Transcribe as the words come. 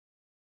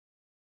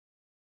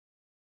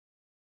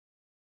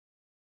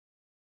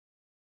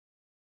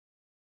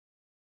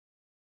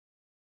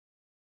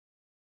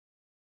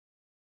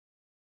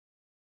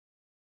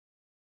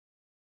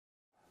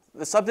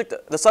the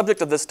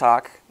subject of this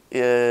talk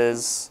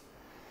is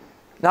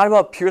not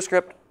about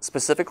PureScript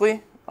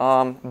specifically,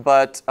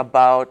 but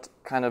about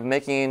kind of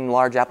making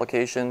large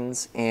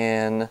applications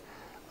in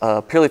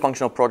a purely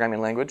functional programming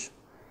language.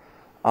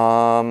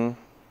 And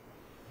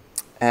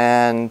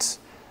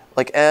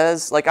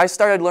I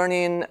started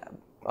learning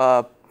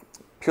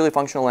purely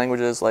functional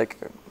languages like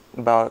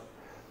about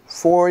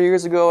 4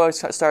 years ago. I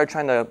started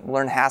trying to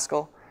learn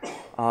Haskell.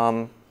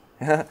 Kind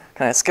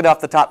of skid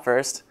off the top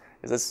first,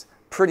 because it's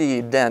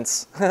pretty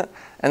dense. And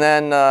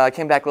then I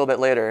came back a little bit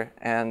later,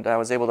 and I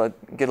was able to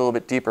get a little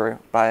bit deeper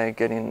by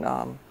getting,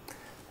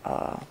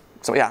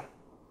 so yeah.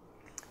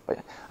 But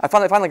I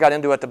finally got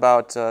into it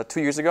about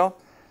 2 years ago,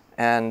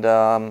 and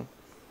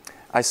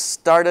I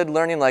started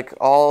learning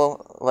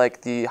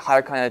the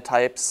higher kind of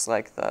types,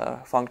 like the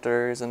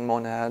functors and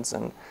monads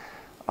and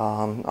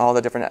all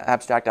the different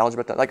abstract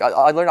algebra.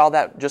 I learned all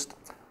that just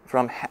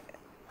from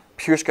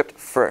PureScript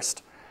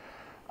first.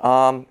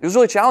 It was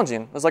really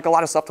challenging. There's like a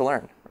lot of stuff to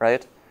learn,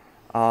 right?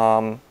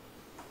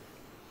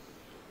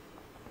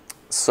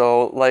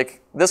 So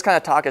like this kind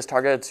of talk is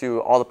targeted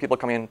to all the people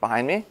coming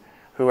behind me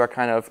who are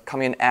kind of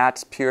coming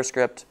at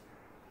PureScript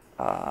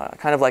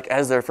kind of like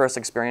as their first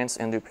experience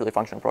into purely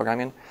functional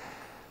programming.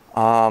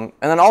 And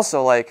then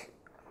also like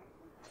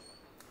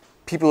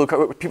people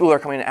who are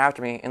coming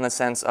after me in the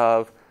sense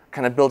of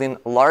kind of building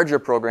larger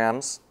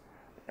programs,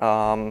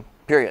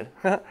 period.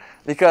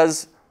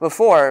 Because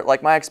before,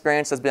 like my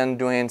experience has been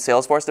doing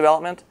Salesforce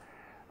development,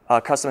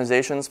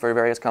 customizations for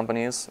various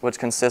companies, which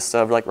consists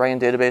of like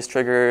writing database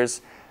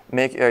triggers,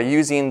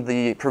 using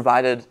the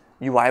provided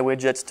UI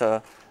widgets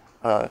to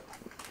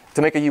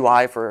make a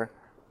UI for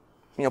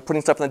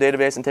putting stuff in the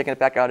database and taking it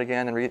back out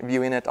again and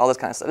reviewing it, all this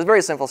kind of stuff. It's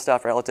very simple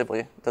stuff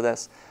relatively to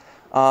this.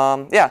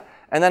 Yeah,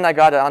 and then I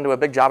got onto a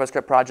big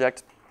JavaScript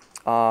project,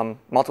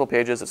 multiple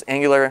pages. It's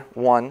Angular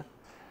 1.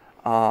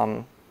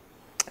 And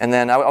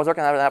then I was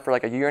working on that for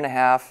like a year and a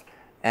half.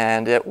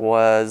 And it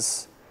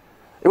was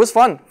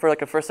fun for like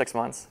the first 6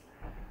 months,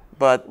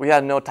 but we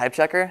had no type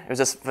checker. It was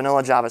just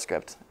vanilla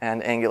JavaScript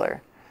and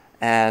Angular,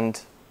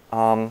 and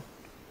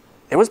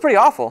it was pretty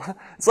awful.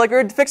 It's like we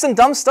were fixing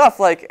dumb stuff.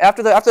 Like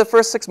after the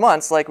first 6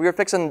 months, like we were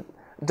fixing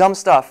dumb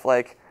stuff.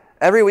 Like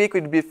every week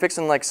we'd be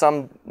fixing like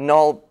some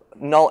null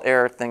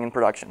error thing in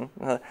production,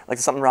 like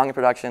something wrong in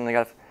production. They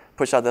got to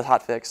push out the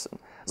hotfix. It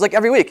was like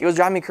every week. It was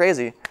driving me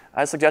crazy.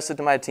 I suggested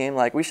to my team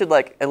like we should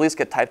like at least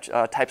get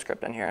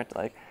TypeScript in here.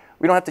 Like,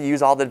 we don't have to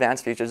use all the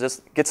advanced features,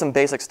 just get some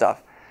basic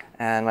stuff.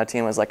 And my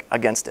team was like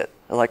against it.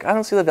 They're like, I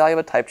don't see the value of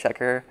a type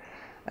checker.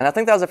 And I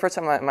think that was the first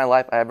time in my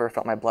life I ever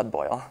felt my blood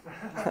boil.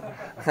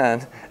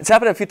 And it's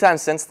happened a few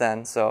times since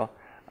then, so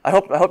I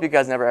hope you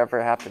guys never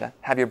ever have to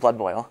have your blood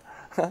boil.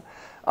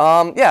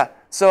 Yeah,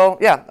 so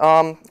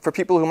yeah, for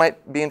people who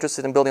might be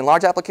interested in building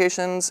large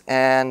applications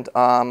and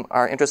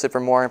are interested for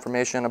more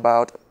information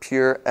about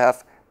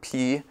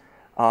PureFP,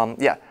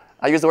 yeah,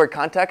 I use the word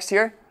context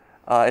here.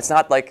 It's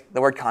not like the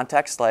word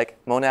context, like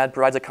monad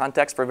provides a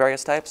context for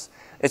various types.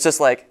 It's just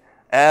like,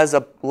 as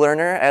a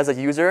learner, as a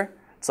user,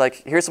 it's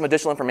like, here's some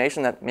additional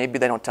information that maybe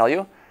they don't tell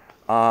you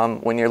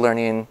when you're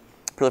learning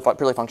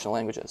purely functional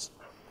languages.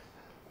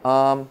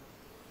 Yeah,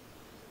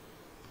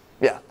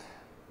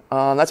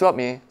 that's about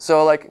me.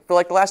 So like for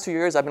like the last 2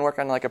 years, I've been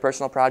working on like a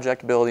personal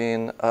project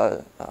building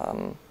kind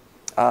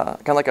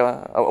of like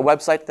a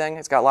website thing.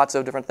 It's got lots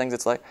of different things.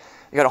 It's like,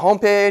 you got a home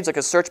page, like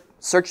a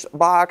search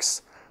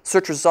box,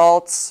 search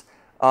results,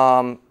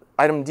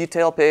 item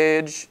detail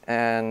page,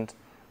 and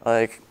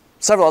like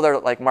several other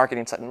like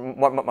marketing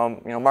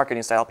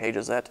style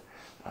pages that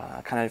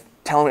kind of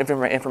tell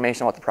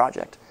information about the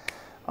project.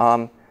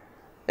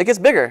 It gets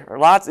bigger.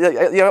 Lots.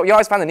 You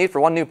always find the need for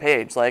one new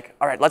page. Like,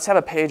 all right, let's have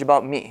a page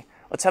about me.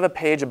 Let's have a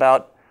page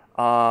about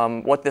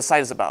what this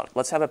site is about.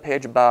 Let's have a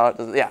page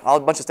about a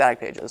bunch of static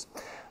pages.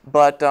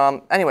 But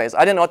anyways,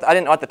 I didn't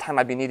know at the time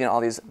I'd be needing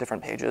all these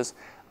different pages.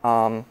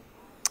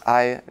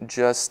 I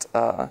just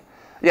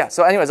yeah.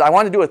 So anyways, I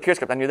wanted to do it with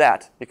PureScript. I knew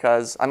that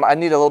because I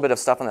need a little bit of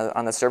stuff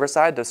on the server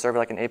side to serve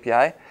like an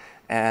API,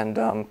 and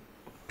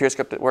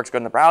PureScript works good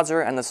in the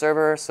browser and the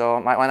server. So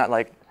why not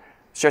like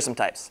share some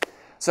types?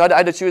 So I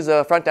had to choose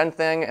a front end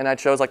thing, and I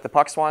chose like the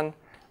Pux one.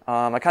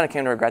 I kind of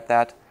came to regret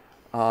that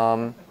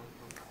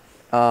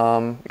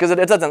because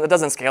it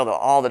doesn't scale to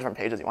all the different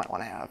pages you might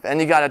want to have, and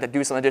you got to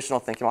do some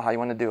additional thinking about how you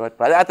want to do it.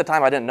 But at the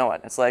time, I didn't know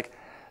it. It's like,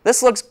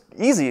 this looks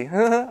easy.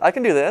 I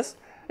can do this.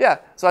 Yeah,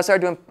 so I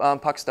started doing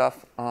Puck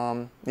stuff.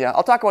 Yeah,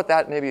 I'll talk about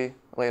that maybe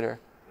later.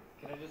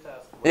 Can I just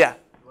ask,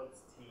 what's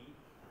T?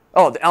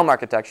 Oh, the Elm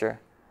architecture.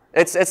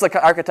 It's like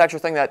an architecture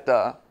thing that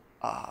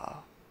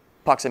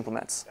Pucks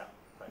implements.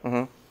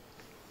 Yeah,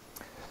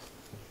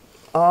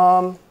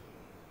 right.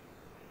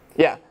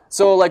 Yeah,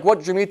 so like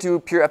what drew me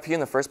to PureFP in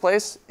the first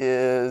place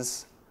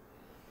is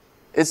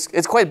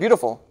it's quite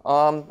beautiful.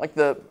 Like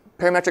the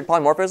parametric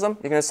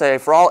polymorphism, you're going to say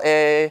for all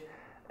A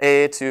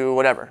to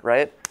whatever,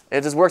 right?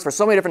 It just works for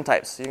so many different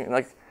types. You can,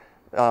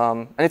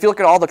 and if you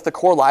look at all the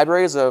core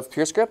libraries of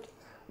PureScript,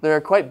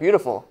 they're quite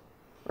beautiful,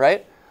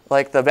 right?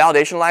 Like the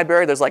validation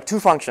library, there's like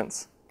 2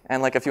 functions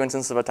and like a few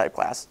instances of a type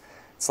class.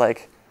 It's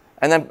like,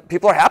 And then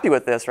people are happy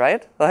with this,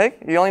 right?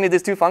 Like, you only need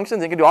these 2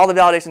 functions, you can do all the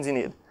validations you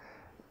need.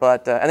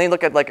 But, and then you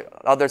look at like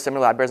other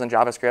similar libraries in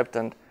JavaScript,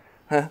 and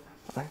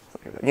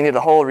you need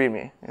a whole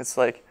README. It's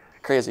like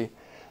crazy.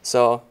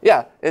 So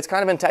yeah, it's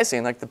kind of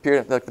enticing, like the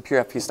pure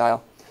FP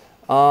style.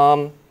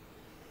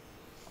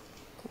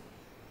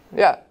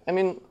 Yeah, I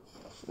mean,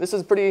 this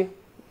is pretty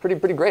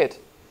great.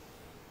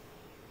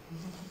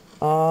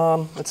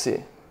 Let's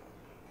see.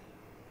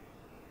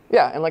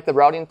 Yeah, and like the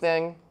routing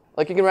thing,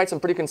 like you can write some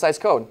pretty concise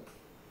code.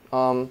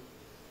 And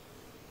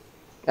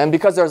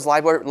because there's a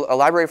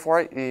library for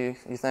it,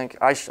 you think,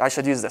 I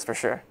should use this for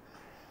sure.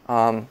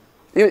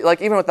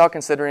 Like even without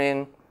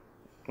considering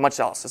much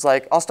else. It's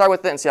like, I'll start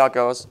with it and see how it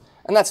goes.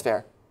 And that's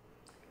fair.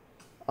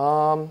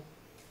 Yeah,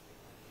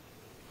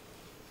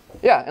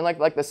 and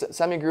like the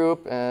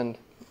semi-group and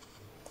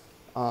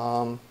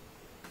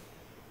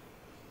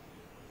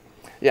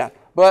yeah.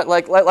 But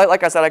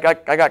like I said, I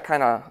got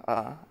kind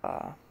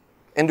of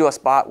into a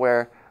spot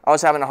where I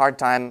was having a hard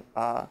time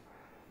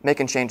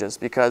making changes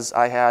because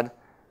I had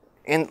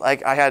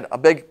a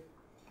big,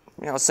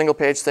 single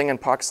page thing in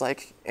Pucks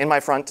like in my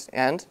front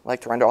end,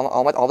 like to render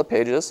all the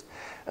pages,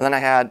 and then I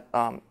had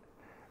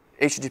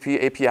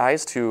HTTP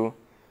APIs to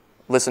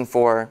listen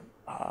for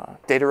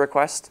data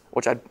requests,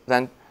 which I'd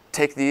then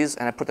take these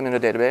and I put them in a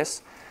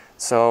database.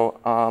 So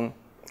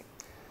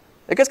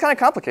it gets kind of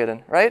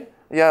complicated, right?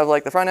 You have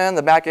like the front end,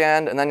 the back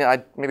end, and then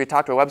I maybe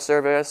talk to a web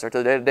service or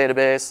to the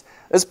database.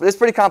 It's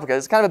pretty complicated.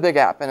 It's kind of a big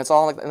app, and it's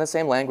all in the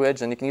same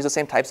language, and you can use the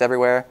same types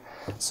everywhere.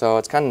 So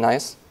it's kind of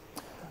nice.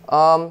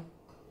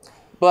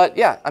 But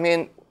yeah, I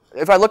mean,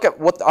 if I look at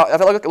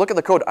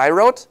the code I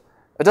wrote,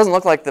 it doesn't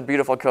look like the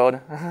beautiful code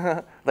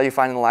that you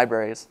find in the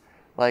libraries,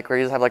 like where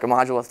you just have like a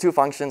module with 2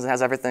 functions and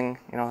has everything.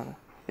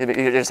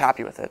 You're just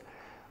happy with it.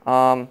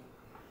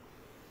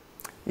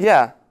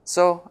 Yeah.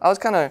 So I was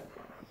kind of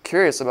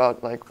curious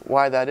about like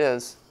why that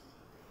is.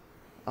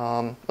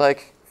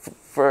 Like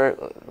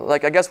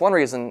I guess one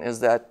reason is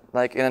that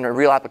like in a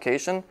real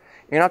application,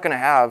 you're not going to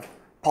have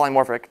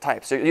polymorphic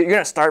types. So you're going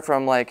to start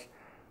from like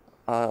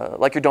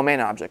your domain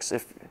objects.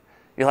 If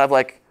you'll have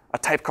like a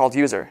type called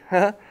user,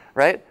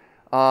 right?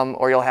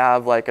 Or you'll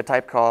have like a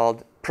type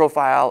called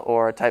profile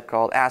or a type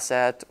called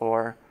asset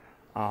or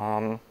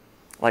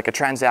like a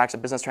transaction,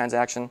 business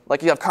transaction.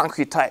 Like you have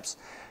concrete types.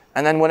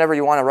 And then whenever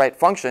you want to write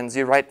functions,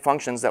 you write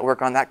functions that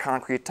work on that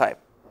concrete type.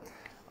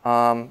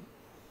 And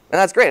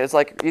that's great. It's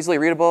like easily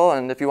readable.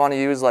 And if you want to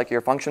use like your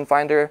function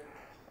finder,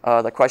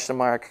 the question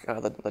mark,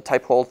 the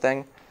type hold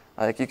thing,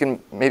 like you can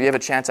maybe have a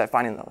chance at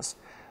finding those.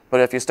 But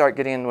if you start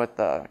getting with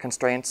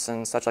constraints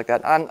and such like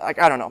that,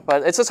 I don't know.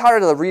 But it's just harder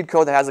to read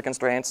code that has the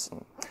constraints.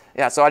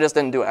 Yeah, so I just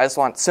didn't do it. I just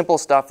want simple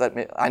stuff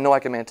that I know I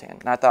can maintain.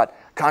 And I thought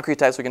concrete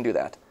types, we can do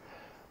that.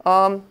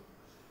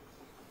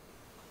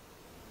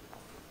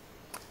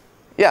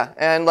 Yeah,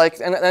 and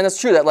it's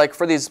true that like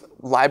for these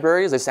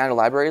libraries, these standard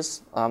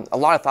libraries, a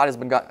lot of thought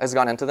has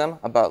gone into them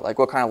about like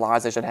what kind of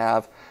laws they should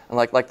have, and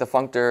like the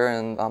functor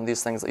and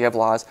these things that you have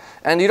laws.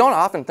 And you don't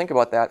often think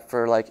about that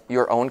for like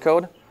your own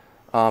code,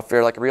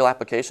 for like real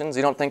applications.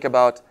 You don't think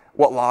about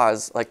what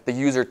laws like the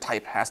user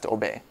type has to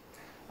obey.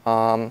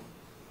 And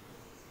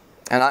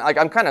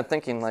I'm kind of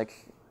thinking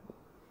like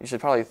you should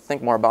probably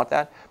think more about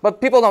that.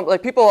 But people don't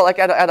like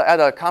at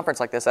a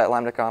conference like this at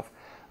LambdaConf.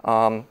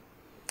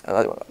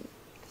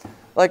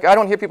 Like I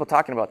don't hear people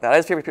talking about that. I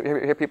just hear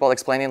people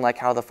explaining like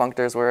how the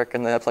functors work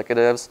and the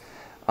applicatives,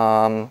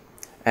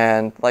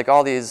 and like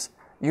all these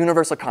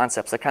universal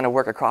concepts that kind of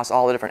work across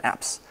all the different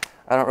apps.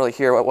 I don't really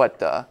hear what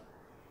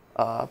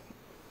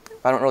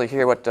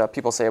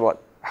people say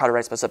about how to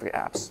write specific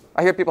apps.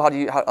 I hear people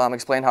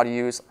explain how to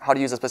use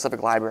a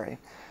specific library,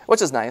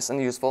 which is nice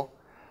and useful.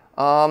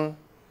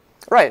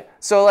 Right.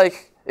 So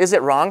like, is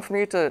it wrong for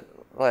me to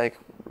like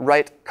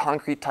write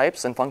concrete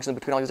types and functions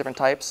between all these different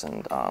types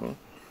and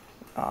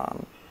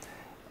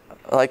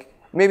like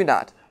maybe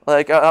not.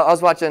 Like I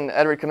was watching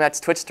Edward Komet's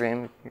Twitch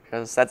stream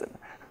because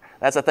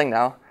that's a thing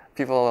now.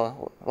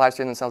 People live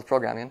stream themselves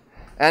programming,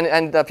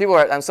 and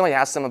somebody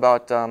asked him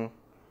about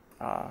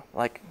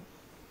like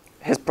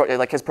his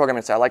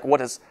programming style, like what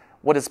his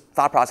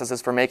thought process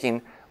is for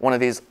making one of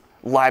these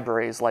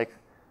libraries, like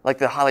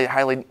the highly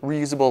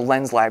reusable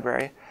lens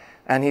library,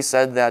 and he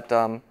said that.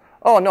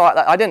 Oh no,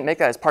 I didn't make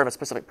that as part of a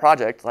specific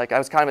project. Like I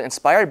was kind of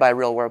inspired by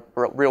real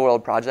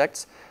world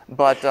projects,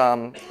 but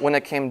when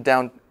it came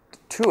down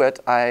to it,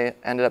 I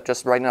ended up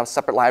just writing a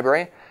separate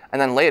library, and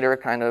then later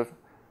kind of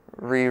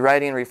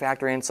rewriting,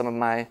 refactoring some of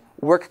my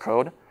work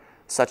code,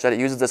 such that it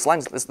uses this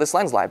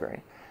lens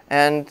library.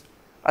 And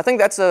I think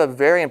that's a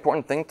very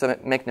important thing to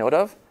make note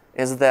of,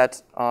 is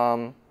that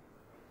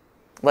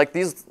like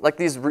these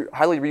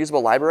highly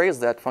reusable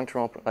libraries that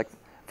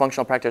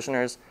functional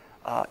practitioners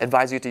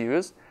advise you to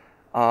use.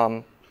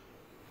 They're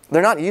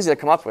not easy to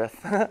come up with.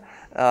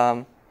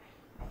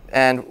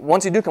 And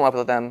once you do come up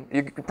with them,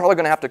 you're probably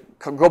going to have to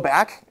go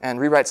back and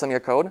rewrite some of your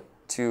code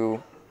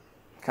to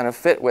kind of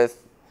fit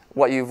with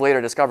what you've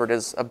later discovered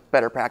is a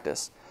better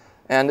practice.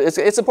 And it's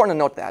important to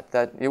note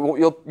that you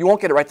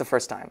won't get it right the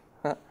first time.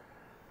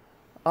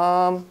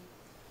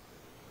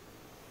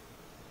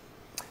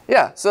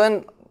 Yeah, so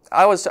then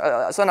I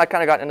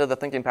kind of got into the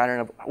thinking pattern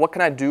of what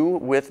can I do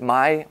with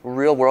my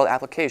real-world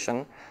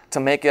application to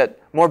make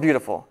it more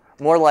beautiful,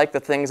 more like the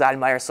things I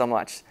admire so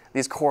much,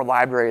 these core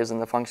libraries in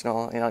the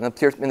functional, in the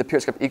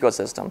PureScript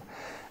ecosystem.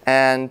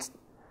 And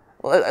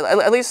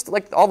at least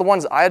like all the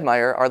ones I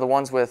admire are the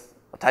ones with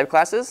type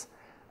classes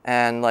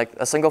and like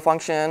a single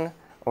function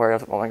or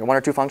like one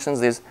or two functions.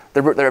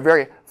 They're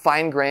very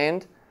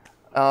fine-grained.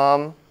 I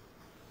wonder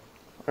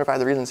if I have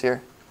the reasons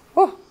here.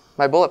 Oh,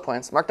 my bullet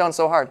points marked down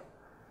so hard.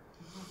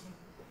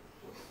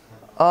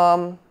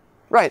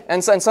 Right,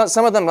 and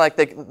some of them, like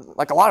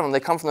a lot of them, they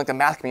come from like the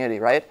math community,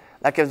 right?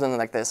 That gives them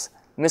like this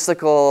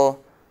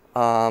mystical,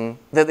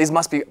 that these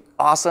must be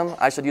awesome.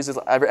 I should use this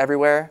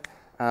everywhere.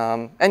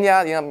 And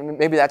yeah,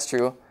 maybe that's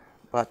true,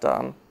 but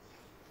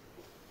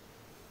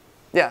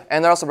yeah,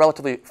 and they're also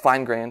relatively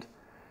fine-grained.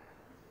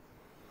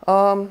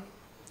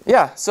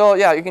 Yeah, so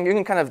yeah, you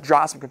can kind of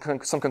draw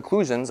some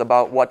conclusions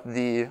about what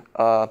the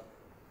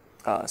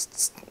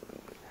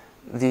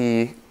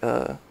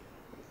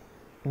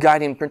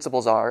guiding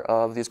principles are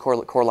of these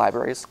core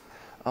libraries.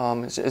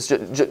 It's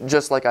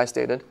just like I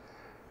stated.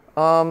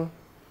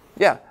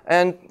 Yeah,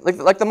 and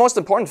like the most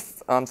important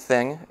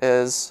thing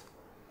is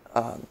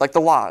like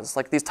the laws.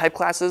 Like these type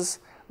classes,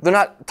 they're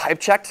not type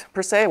checked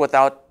per se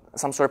without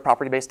some sort of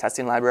property-based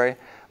testing library,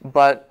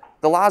 but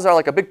the laws are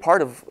like a big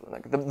part of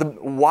like,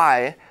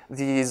 why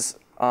these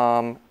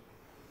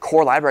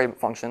core library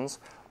functions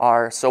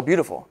are so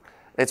beautiful.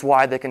 It's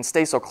why they can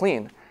stay so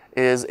clean.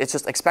 It's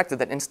just expected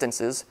that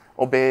instances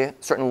obey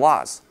certain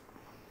laws.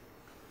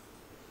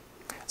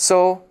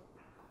 So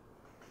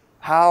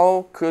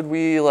how could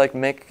we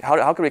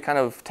how could we kind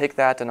of take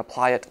that and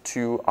apply it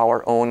to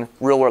our own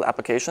real-world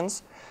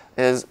applications?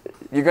 Is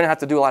you're going to have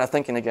to do a lot of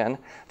thinking again,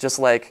 just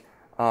like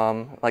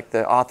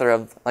the author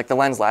of like the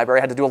lens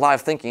library had to do a lot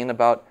of thinking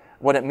about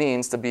what it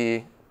means to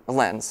be a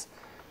lens.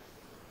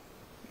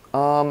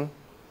 And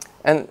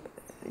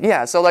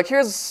yeah, so like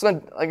here's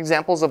some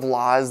examples of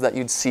laws that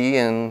you'd see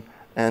in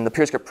the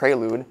PureScript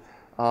prelude.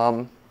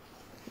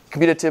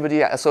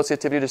 Commutativity,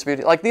 associativity,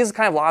 distributivity. Like these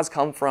kind of laws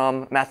come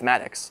from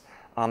mathematics.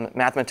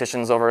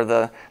 Mathematicians over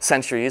the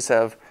centuries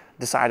have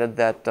decided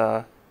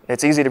that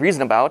it's easy to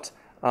reason about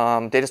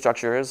data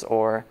structures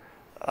or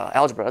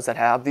algebras that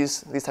have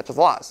these types of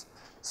laws.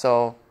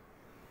 So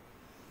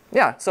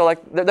yeah, so like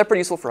they're pretty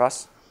useful for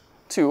us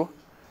too.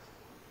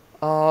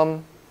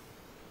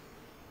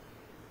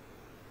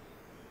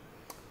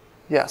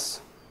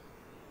 Yes.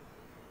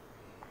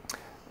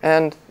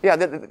 And yeah,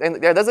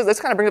 this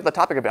kind of brings up the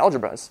topic of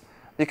algebras,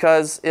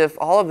 because if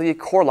all of the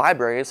core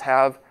libraries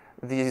have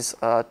these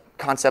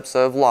concepts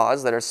of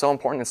laws that are so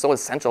important and so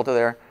essential to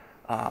their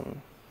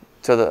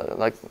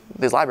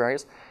these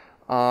libraries,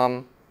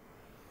 and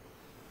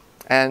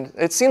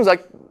it seems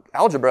like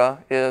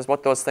algebra is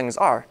what those things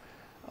are.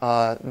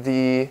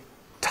 The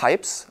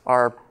types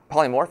are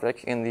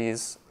polymorphic in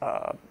these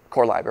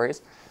core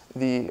libraries.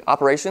 The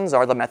operations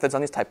are the methods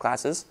on these type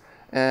classes,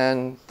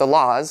 and the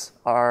laws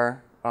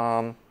are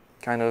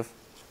kind of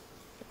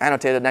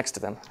annotated next to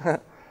them.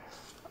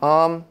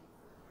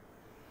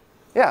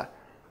 Yeah,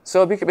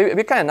 so it'd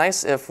be kind of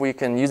nice if we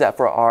can use that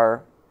for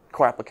our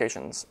core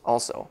applications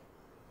also.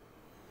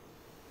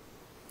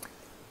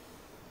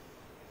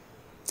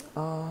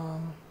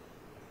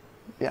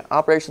 Yeah,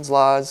 operations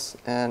laws,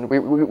 and we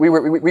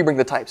bring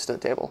the types to the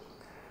table.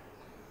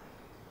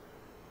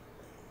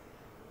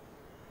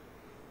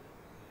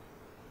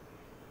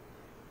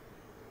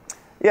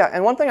 Yeah,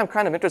 and one thing I'm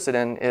kind of interested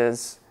in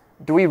is,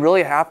 do we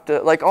really have to,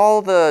 like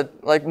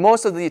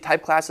most of the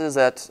type classes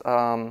that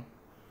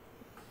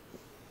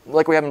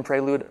like we have in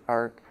Prelude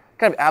are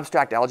kind of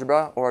abstract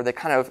algebra, or they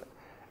kind of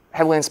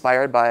heavily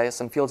inspired by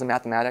some fields of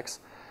mathematics.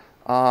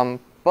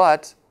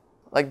 But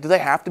like, do they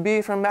have to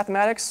be from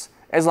mathematics?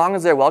 As long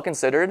as they're well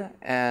considered,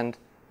 and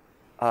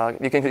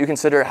you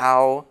consider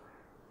how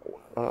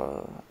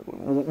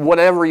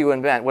whatever you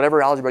invent,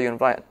 whatever algebra you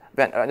invent,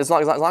 as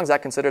long as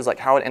that considers like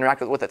how it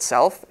interacts with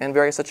itself in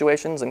various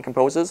situations and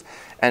composes,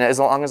 and as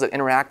long as you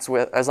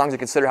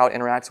consider how it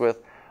interacts with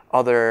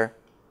other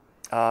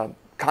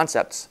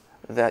concepts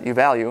that you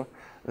value,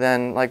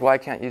 then like why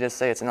can't you just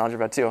say it's an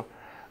algebra too?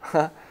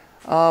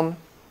 So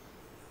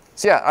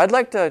yeah, I'd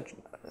like to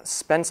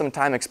spend some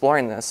time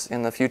exploring this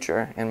in the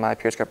future in my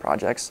PureScript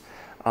projects.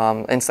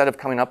 Instead of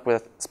coming up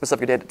with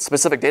specific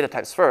data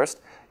types first,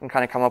 and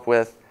kind of come up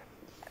with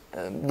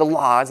the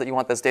laws that you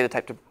want this data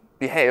type to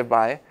behave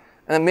by, and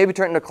then maybe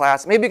turn it into a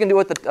class. Maybe you can do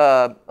it with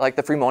like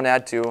the free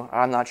monad too.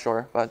 I'm not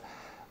sure, but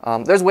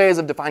there's ways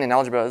of defining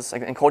algebras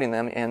and encoding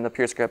them in the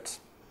PureScript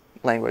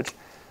language.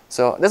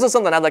 So this is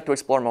something I'd like to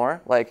explore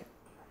more, like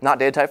not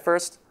data type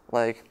first,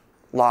 like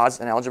laws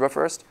and algebra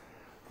first.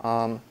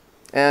 And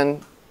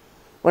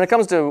when it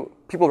comes to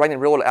people writing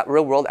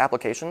real-world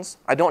applications,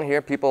 I don't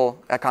hear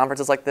people at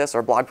conferences like this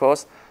or blog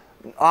posts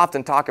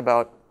often talk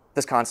about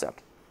this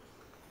concept.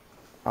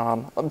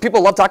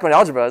 People love talking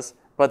about algebras,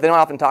 but they don't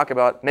often talk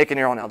about making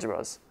your own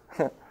algebras.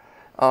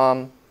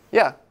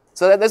 Yeah,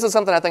 so this is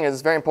something I think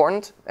is very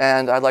important,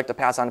 and I'd like to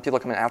pass on to people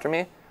coming after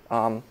me.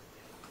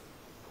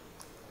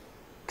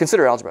 Because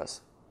consider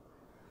algebras.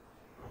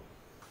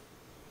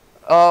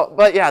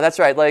 But yeah, that's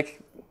right.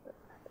 Like,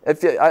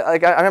 I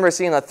remember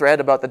seeing a thread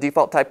about the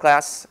default type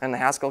class in the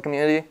Haskell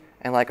community,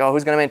 and like, oh,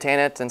 who's going to maintain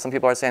it? And some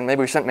people are saying maybe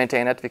we shouldn't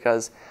maintain it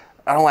because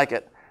I don't like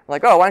it. I'm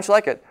like, oh, why don't you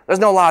like it? There's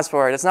no laws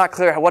for it. It's not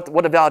clear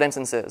what a valid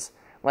instance is.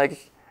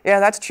 Like,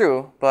 yeah, that's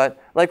true.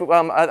 But like,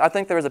 I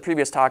think there was a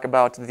previous talk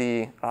about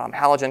the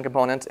halogen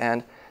component,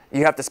 and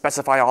you have to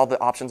specify all the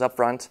options up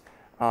front.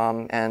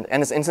 And in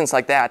this instance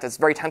like that, it's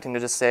very tempting to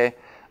just say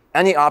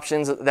any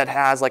options that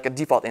has like a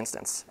default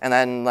instance, and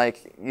then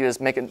like you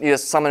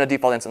just summon a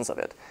default instance of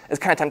it. It's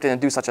kind of tempting to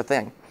do such a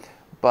thing,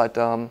 but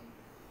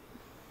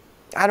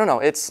I don't know.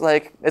 It's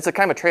like it's a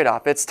kind of a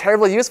trade-off. It's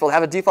terribly useful to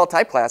have a default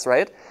type class,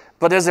 right?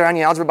 But is there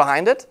any algebra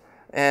behind it?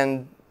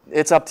 And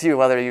it's up to you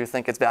whether you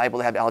think it's valuable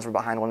to have algebra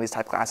behind one of these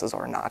type classes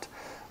or not.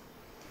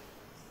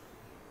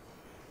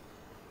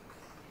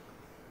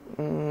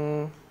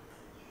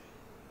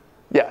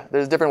 Yeah,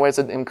 there's different ways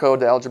to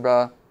encode the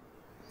algebra.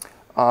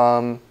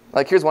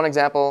 Like here's one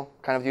example,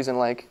 kind of using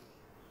like,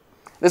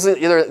 this is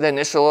either the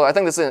initial, I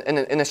think this is an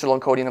initial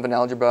encoding of an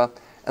algebra,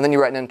 and then you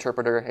write an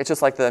interpreter. It's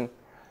just like the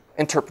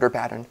interpreter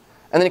pattern.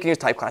 And then you can use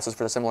type classes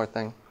for the similar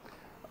thing.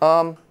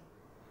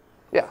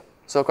 Yeah,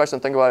 so a question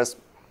to think about is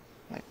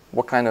like,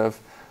 what kind of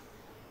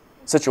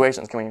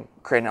situations can we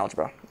create an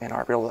algebra in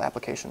our real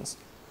applications?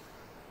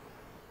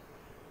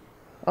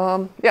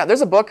 Yeah,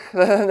 there's a book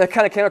that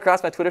kind of came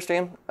across my Twitter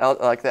stream,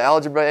 like the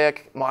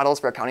algebraic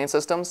models for accounting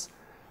systems.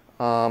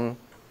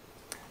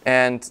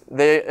 And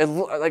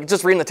like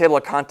just reading the table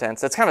of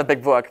contents, it's kind of a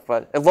big book,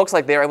 but it looks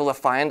like they were able to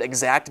find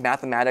exact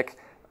mathematic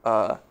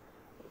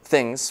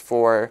things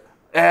for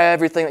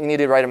everything that you need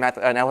to write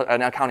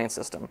an accounting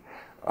system.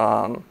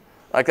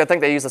 Like I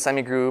think they use the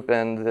semigroup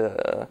and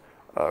the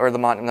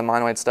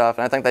monoid stuff,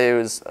 and I think they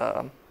use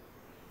I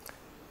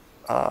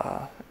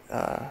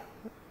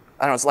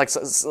don't know. It's like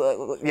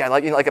yeah,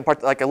 like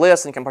like a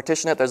list, and you can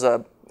partition it. There's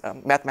a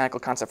mathematical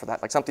concept for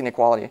that, like something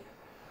equality.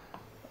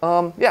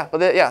 Yeah,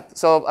 but yeah.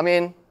 So I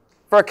mean,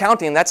 for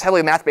accounting, that's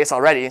heavily math-based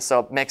already,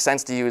 so it makes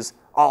sense to use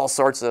all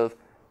sorts of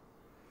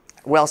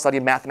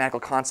well-studied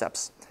mathematical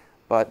concepts.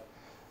 But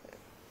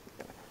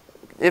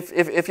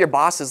if your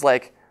boss is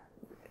like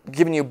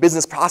giving you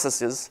business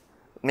processes,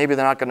 maybe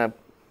they're not going to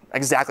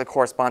exactly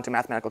correspond to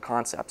mathematical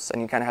concepts,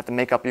 and you kind of have to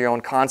make up your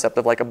own concept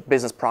of like a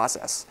business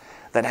process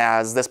that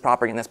has this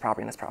property and this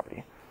property and this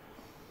property.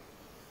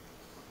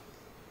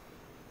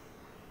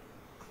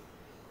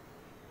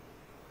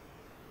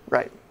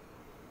 Right.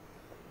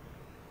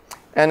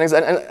 And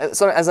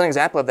so as an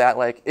example of that,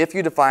 like if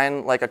you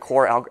define like a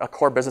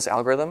core business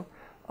algorithm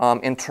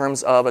in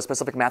terms of a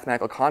specific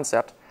mathematical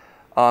concept,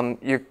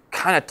 you're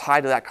kind of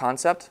tied to that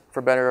concept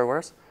for better or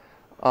worse.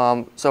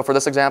 So for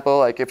this example,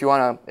 like if you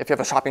have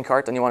a shopping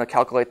cart and you want to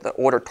calculate the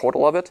order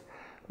total of it,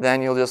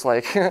 then you'll just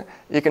like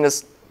you can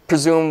just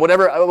presume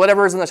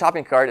whatever is in the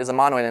shopping cart is a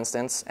monoid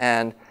instance,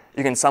 and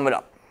you can sum it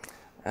up.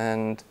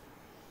 And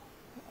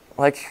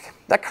like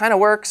that kind of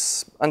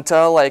works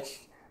until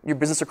like your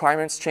business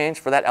requirements change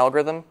for that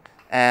algorithm,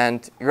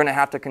 and you're going to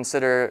have to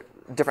consider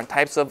different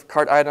types of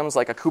cart items,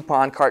 like a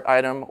coupon cart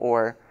item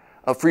or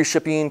a free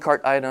shipping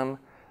cart item,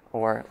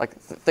 or like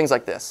things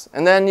like this.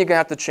 And then you're going to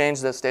have to change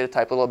this data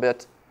type a little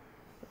bit.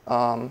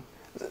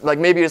 Like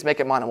maybe you just make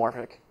it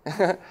monomorphic,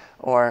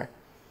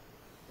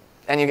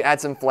 and you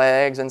add some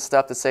flags and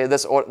stuff to say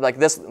this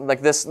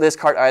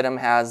cart item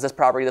has this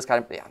property, this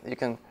kind of, yeah, you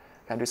can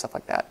kind of do stuff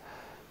like that.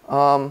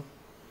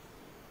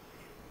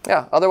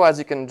 Yeah, otherwise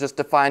you can just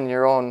define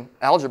your own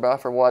algebra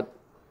for what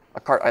a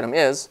cart item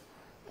is,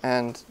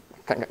 and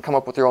come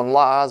up with your own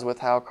laws with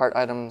how cart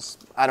items,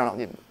 I don't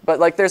know. But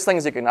like there's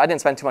things you can, I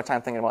didn't spend too much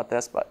time thinking about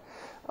this, but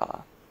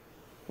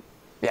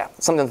yeah,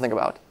 something to think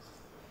about.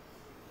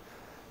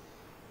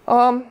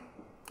 All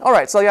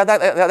right, so yeah,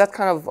 that's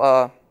kind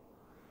of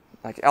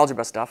like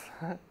algebra stuff,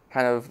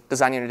 kind of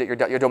designing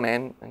your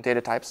domain and data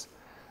types.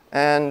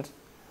 And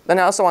then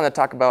I also want to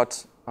talk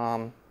about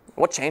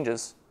what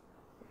changes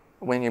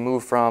when you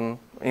move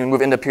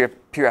into pure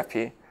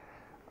FP.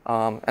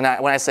 And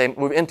when I say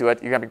move into it,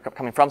 you're going to be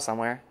coming from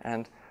somewhere.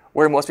 And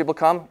where most people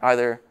come,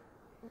 either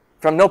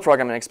from no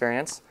programming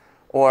experience,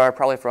 or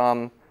probably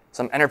from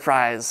some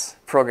enterprise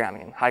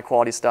programming, high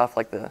quality stuff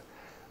like the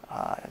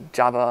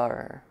Java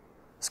or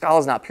Scala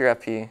is not pure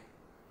FP.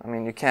 I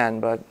mean, you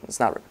can, but it's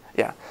not.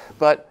 Yeah,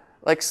 but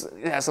like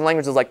yeah, some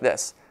languages like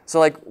this.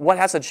 So like, what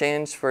has to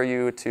change for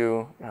you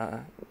to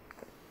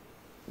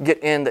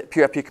get in the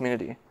pure FP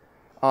community?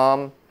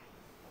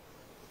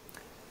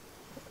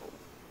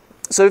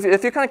 So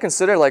if you kind of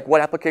consider like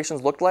what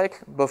applications looked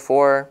like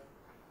before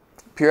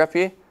pure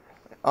FP,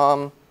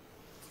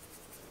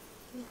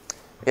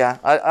 yeah,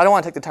 I don't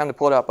want to take the time to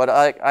pull it up, but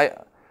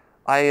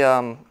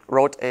I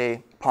wrote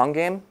a Pong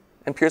game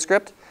in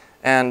PureScript,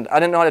 and I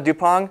didn't know how to do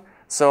Pong,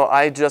 so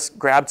I just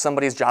grabbed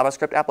somebody's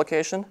JavaScript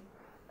application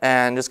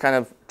and just kind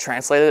of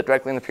translated it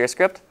directly into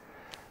PureScript,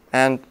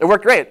 and it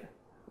worked great.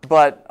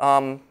 But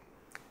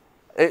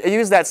it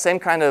used that same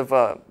kind of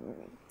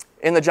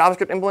in the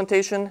JavaScript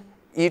implementation,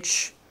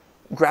 each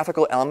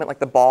graphical element, like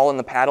the ball and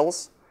the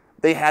paddles,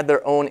 they had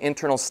their own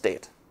internal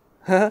state.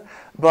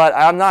 But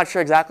I'm not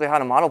sure exactly how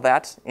to model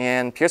that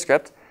in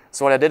PureScript.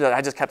 So what I did is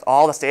I just kept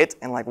all the states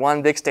in like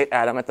one big state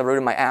atom at the root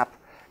of my app,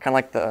 kind of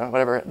like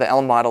whatever the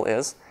Elm model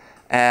is.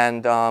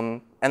 And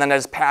then I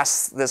just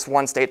pass this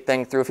one state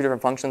thing through a few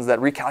different functions that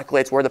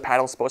recalculates where the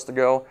paddle is supposed to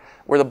go,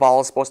 where the ball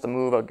is supposed to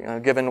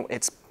move, given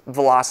its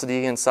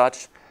velocity and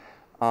such.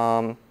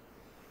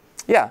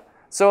 Yeah.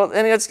 So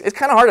I mean, it's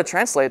kind of hard to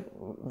translate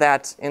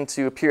that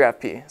into pure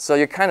FP. So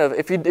you kind of,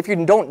 if you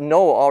don't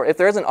know, or if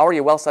there isn't already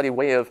a well-studied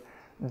way of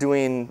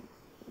doing,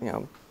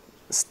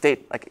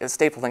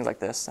 stateful things like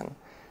this, then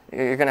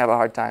you're gonna have a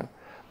hard time.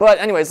 But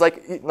anyways,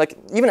 like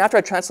even after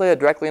I translated it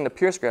directly into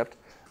PureScript,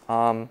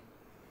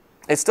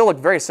 it still looked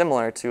very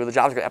similar to the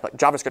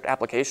JavaScript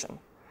application.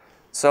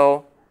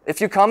 So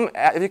if you come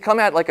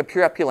at like a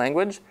pure FP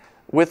language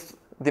with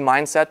the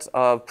mindset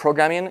of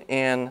programming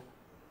in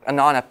a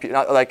non-FP,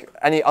 like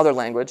any other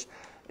language,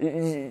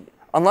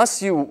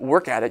 unless you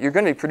work at it, you're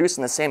going to be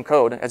producing the same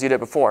code as you did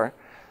before.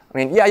 I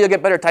mean, yeah, you'll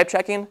get better type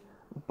checking,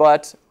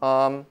 but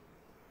yeah,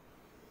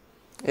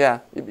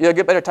 you'll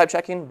get better type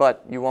checking,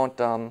 but you won't.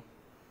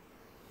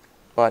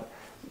 But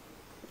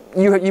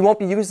you won't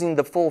be using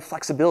the full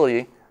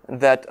flexibility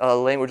that a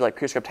language like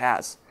PureScript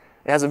has.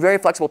 It has a very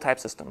flexible type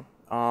system.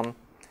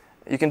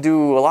 You can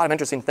do a lot of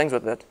interesting things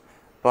with it,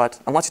 but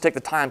unless you take the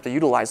time to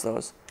utilize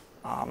those,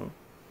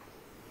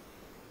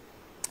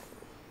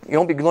 you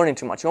won't be learning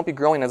too much. You won't be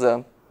growing as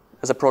a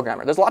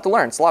programmer. There's a lot to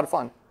learn. It's a lot of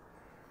fun.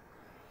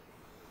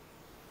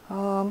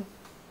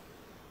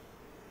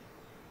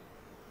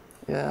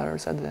 Yeah, I already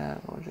said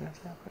that. What would you have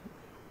to say?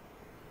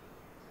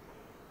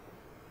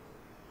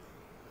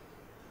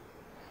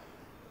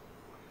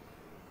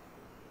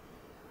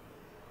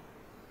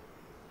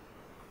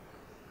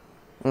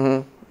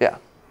 Yeah.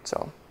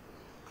 So,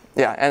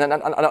 yeah, and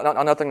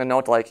another thing to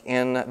note, like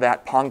in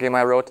that Pong game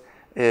I wrote,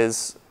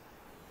 is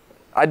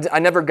I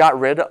never got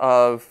rid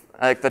of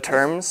like the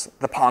terms,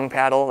 the Pong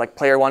paddle, like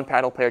player 1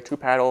 paddle, player 2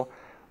 paddle,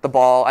 the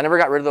ball. I never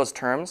got rid of those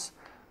terms,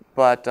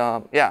 but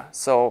yeah.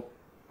 So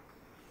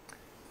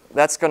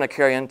that's going to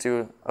carry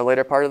into a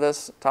later part of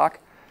this talk,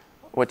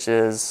 which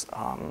is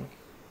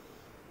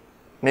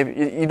maybe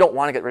you don't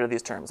want to get rid of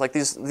these terms. Like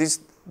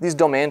these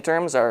domain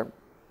terms are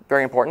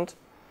very important.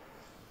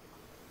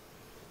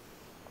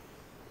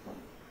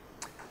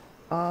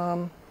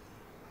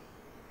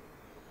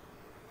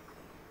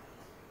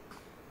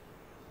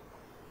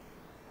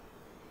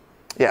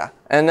 Yeah,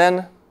 and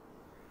then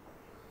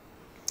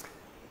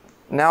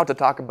now to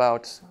talk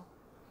about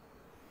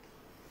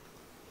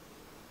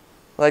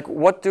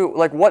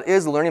what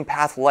is the learning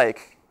path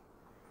like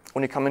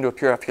when you come into a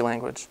pure FP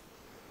language?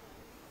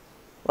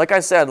 Like I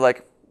said,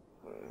 like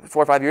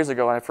 4 or 5 years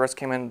ago when I first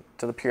came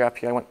into the pure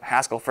FP, I went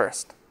Haskell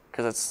first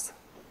because it's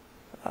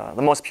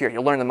the most pure.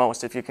 You'll learn the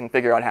most if you can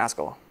figure out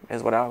Haskell,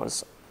 is what I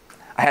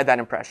had that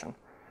impression.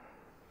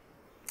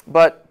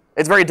 But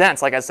it's very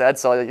dense, like I said,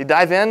 so you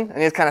dive in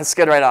and you kind of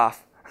skid right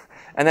off.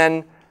 And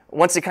then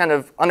once you kind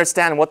of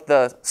understand what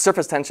the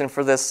surface tension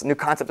for this new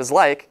concept is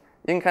like,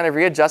 you can kind of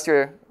readjust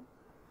your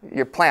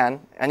plan,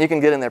 and you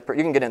can get in there.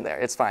 You can get in there.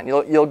 It's fine.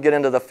 You'll get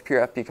into the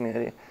pure FP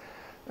community,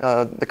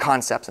 the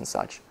concepts and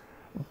such.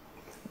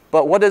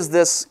 But what is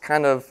this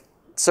kind of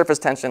surface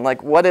tension?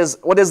 Like, what is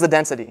the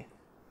density?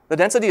 The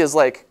density is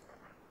like,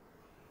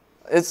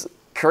 it's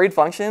curried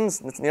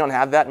functions. You don't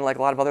have that in like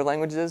a lot of other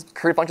languages.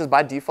 Curried functions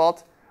by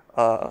default,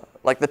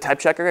 like the type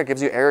checker, it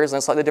gives you errors in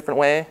a slightly different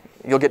way.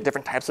 You'll get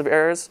different types of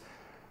errors.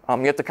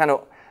 You have to kind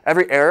of,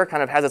 every error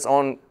kind of has its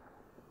own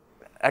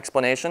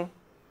explanation.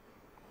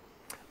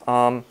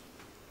 Oh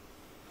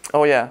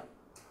yeah.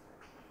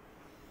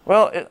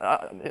 Well,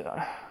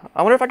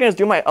 I wonder if I can just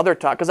do my other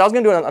talk, because I was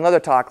going to do another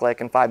talk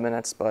like in 5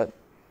 minutes, but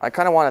I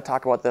kind of want to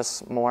talk about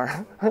this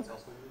more.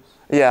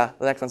 Yeah,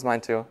 the next one's mine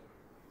too.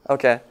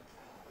 Okay.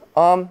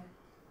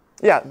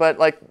 Yeah, but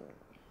like,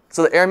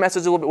 so the error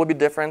message will be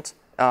different.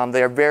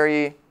 They are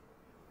very,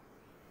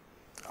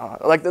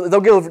 like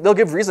they'll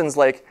give reasons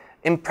like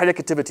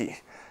impredicativity,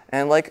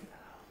 and like,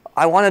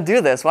 I want to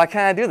do this. Why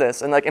can't I do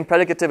this? And like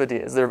impredicativity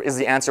is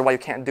the answer why you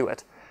can't do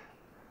it.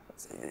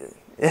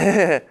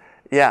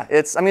 Yeah,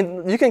 I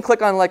mean, you can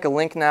click on like a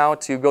link now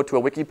to go to a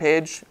wiki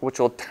page, which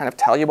will kind of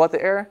tell you about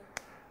the error,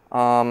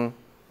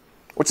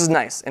 which is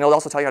nice, and it'll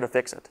also tell you how to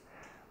fix it.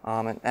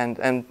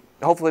 And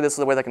hopefully this is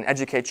a way that can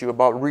educate you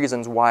about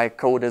reasons why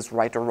code is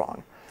right or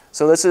wrong.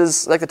 So this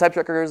is like the type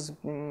checkers.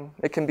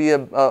 It can be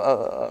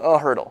a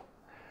hurdle.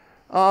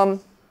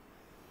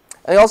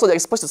 And also the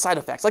explicit side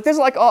effects. Like there's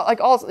like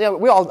all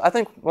yeah, I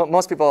think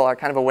most people are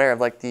kind of aware of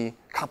like the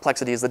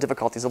complexities, the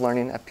difficulties of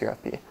learning at pure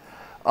FP.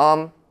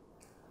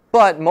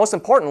 But most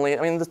importantly,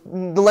 I mean,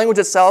 the language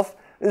itself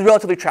is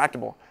relatively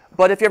tractable.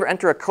 But if you ever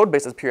enter a code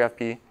base as pure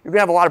FP, you're gonna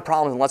have a lot of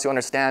problems unless you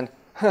understand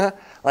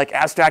like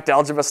abstract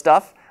algebra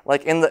stuff,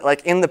 like in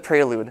the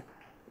prelude,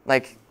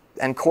 like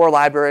and core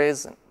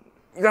libraries.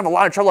 You're gonna have a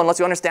lot of trouble unless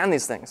you understand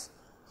these things.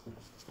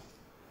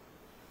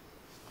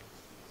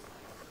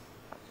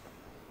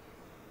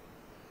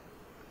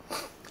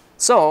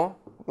 So,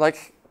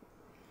 like,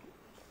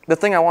 the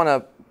thing I want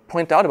to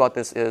point out about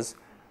this is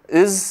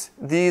is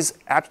these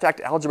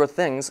abstract algebra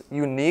things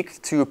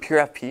unique to pure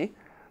FP,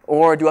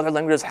 or do other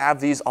languages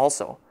have these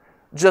also?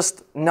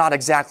 Just not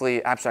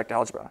exactly abstract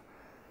algebra.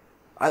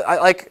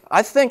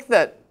 I think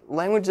that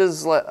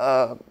languages,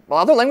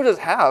 other languages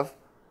have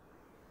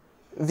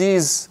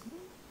these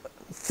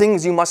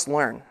things you must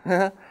learn,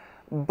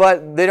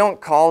 but they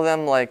don't call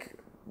them like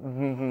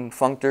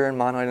functor and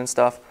monoid and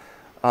stuff.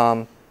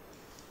 And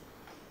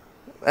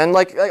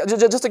like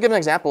just to give an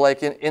example,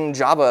 like in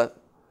Java,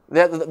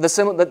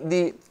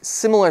 the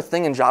similar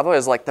thing in Java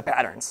is like the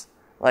patterns,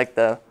 like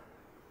the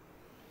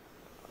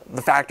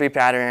factory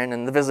pattern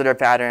and the visitor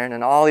pattern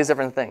and all these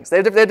different things. They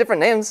had different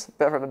names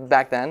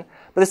back then,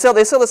 but they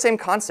still the same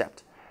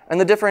concept. And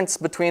the difference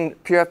between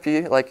pure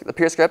FP, like the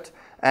pure script,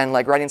 and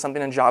like writing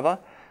something in Java,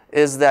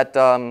 is that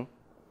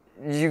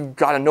you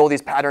got to know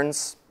these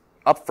patterns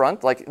up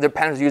front. Like the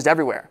patterns are used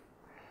everywhere,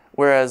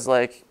 whereas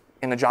like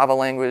in the Java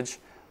language,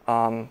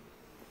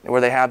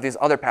 where they have these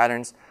other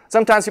patterns,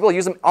 sometimes people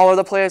use them all over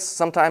the place.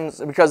 Sometimes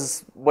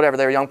because whatever,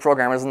 they're young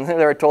programmers and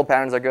they're told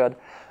patterns are good,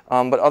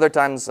 but other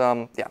times,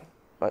 yeah.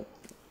 But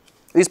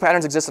these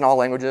patterns exist in all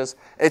languages.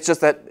 It's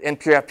just that in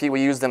pure FP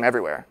we use them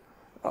everywhere,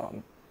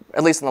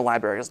 at least in the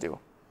libraries do.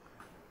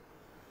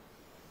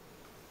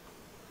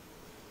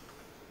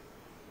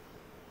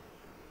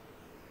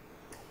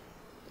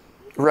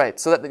 Right.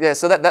 So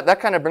that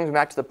kind of brings me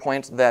back to the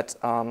point that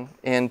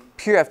in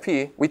pure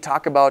FP we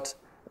talk about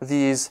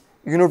these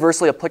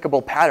universally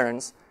applicable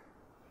patterns.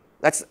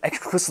 That's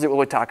exclusively what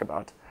we talk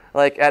about.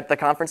 Like at the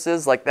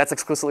conferences, like that's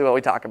exclusively what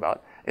we talk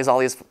about, is all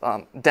these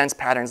dense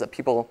patterns that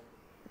people,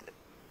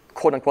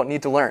 quote unquote,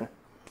 need to learn.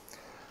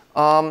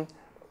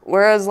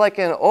 Whereas like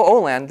in OO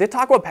land, they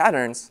talk about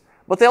patterns,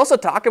 but they also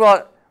talk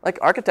about like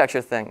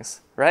architecture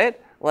things, right?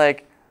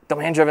 Like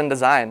domain-driven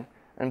design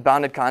and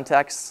bounded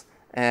contexts,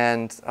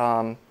 and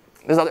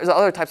there's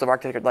other types of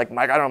architecture, like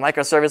I don't know,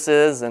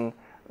 microservices, and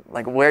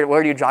like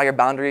where do you draw your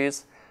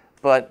boundaries?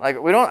 But like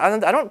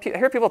I don't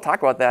hear people talk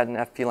about that in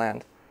FP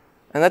land,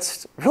 and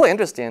that's really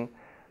interesting.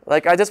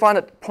 Like I just want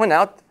to point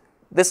out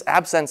this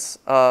absence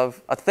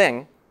of a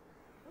thing,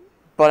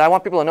 but I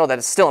want people to know that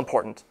it's still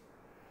important.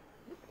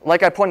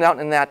 Like I pointed out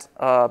in that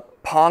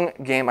Pong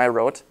game I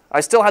wrote, I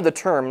still had the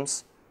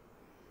terms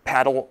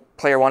paddle,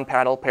 player 1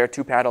 paddle, player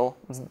 2 paddle,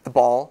 the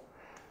ball,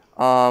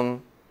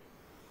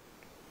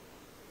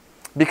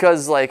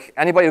 because like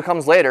anybody who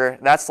comes later,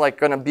 that's like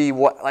going to be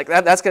what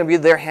that's going to be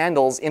their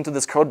handles into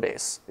this code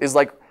base. Is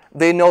like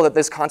they know that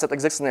this concept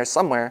exists in there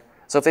somewhere,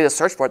 so if they just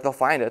search for it, they'll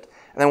find it.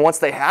 And then once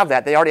they have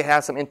that, they already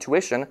have some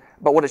intuition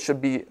about what it should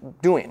be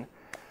doing.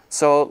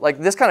 So like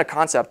this kind of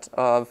concept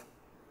of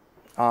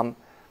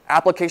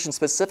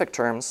application-specific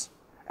terms,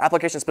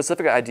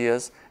 application-specific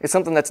ideas, is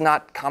something that's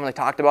not commonly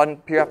talked about in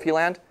pure FP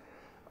land.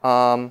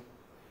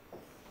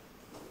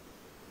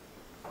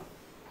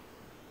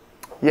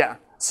 Yeah.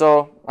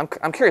 So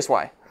I'm curious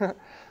why.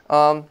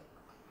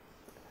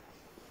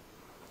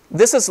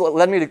 This has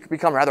led me to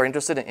become rather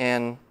interested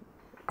in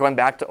going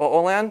back to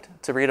OO land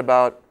to read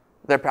about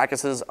their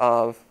practices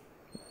of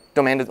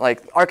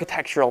like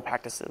architectural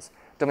practices,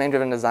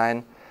 domain-driven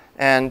design,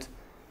 and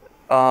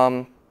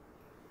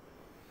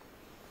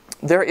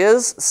there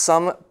is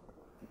some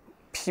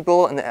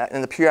people in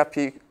the pure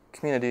FP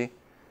community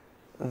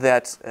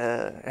that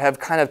have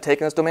kind of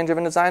taken this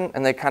domain-driven design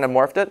and they kind of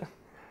morphed it.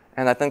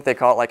 And I think they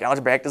call it like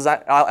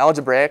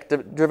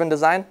algebraic-driven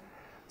design.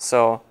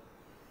 So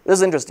this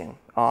is interesting.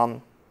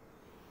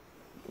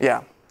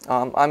 Yeah,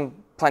 I'm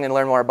planning to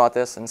learn more about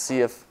this and see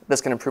if this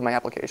can improve my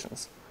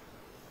applications.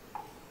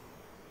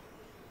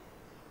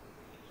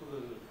 So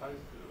the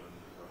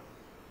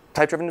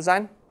Type-driven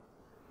design?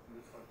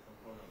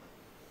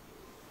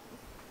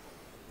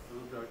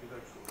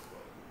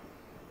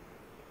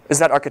 Is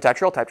that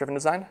architectural, type-driven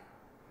design?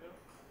 Yeah.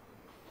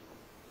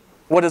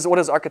 What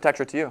is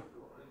architecture to you?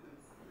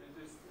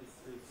 It's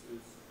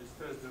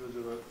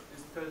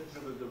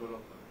test-driven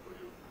development for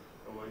you,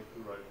 a way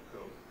to write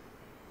code.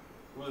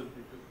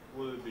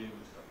 Would it be in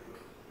this category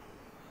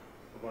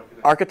of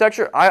architecture?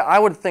 Architecture? I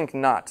would think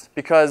not,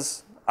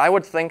 because I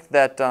would think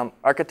that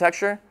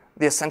architecture,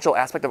 the essential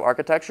aspect of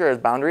architecture is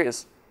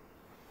boundaries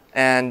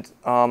and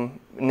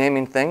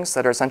naming things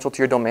that are essential to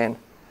your domain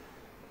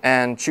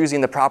and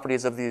choosing the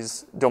properties of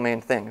these domain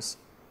things.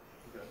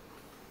 Okay.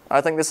 I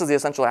think this is the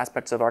essential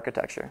aspects of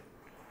architecture.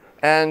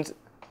 And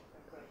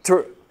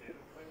to,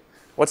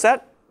 what's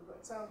that?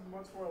 That sounds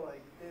much more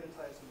like data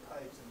types and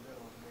types in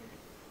general to me.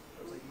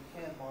 So it's like you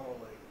can't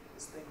model like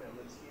this thing that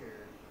lives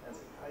here as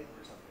a type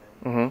or something.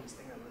 Mm-hmm. This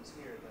thing that lives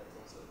here that's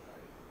also a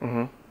type.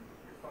 Mm-hmm.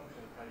 Your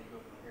function, how do you go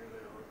from here to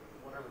there, or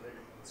whatever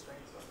their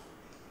constraints are.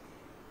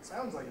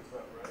 Sounds like it's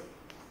about right.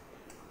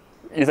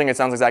 You think it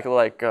sounds exactly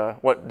like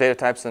what data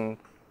types and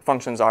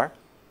functions are?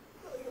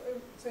 No, I'm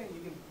saying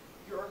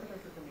your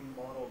architecture can be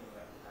modeled in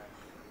that fashion,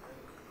 right?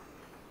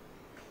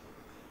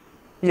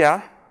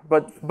 Yeah,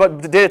 but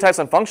the data types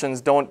and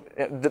functions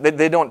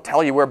they don't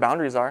tell you where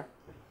boundaries are.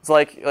 It's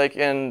like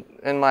in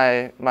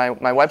my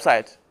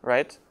website,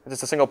 right? It's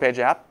just a single page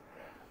app.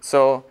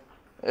 So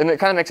it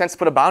kind of makes sense to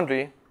put a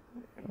boundary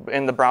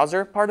in the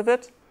browser part of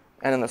it,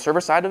 And then the server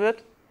side of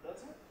it,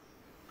 Does it?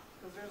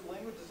 Because there's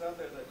languages out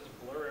there that just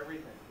blur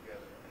everything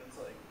together, and it's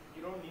like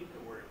you don't need to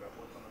worry about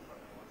what's on the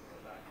front and what's on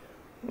the back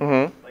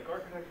end. Like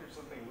architecture is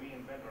something we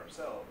invent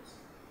ourselves,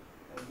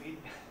 and we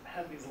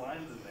have these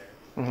lines in there.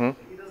 Like,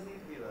 it doesn't need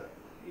to be that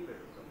either.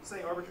 So I'm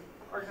saying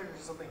architecture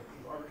is something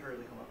you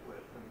arbitrarily come up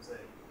with and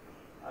say,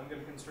 I'm going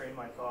to constrain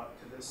my thought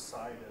to this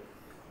side of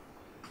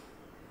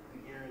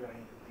the area that I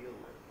need to deal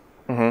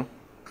with.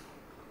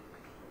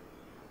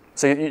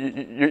 So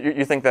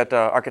you think that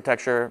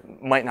architecture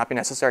might not be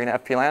necessary in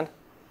FP land?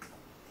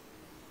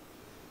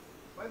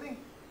 I think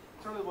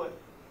sort of what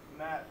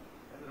Matt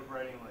ended up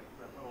writing, like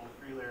that little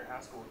 3-layer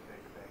Haskell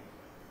cake thing.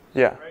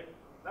 Yeah. Right?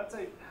 That's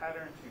a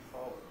pattern to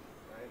follow,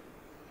 right?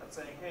 That's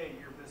saying, hey,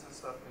 your business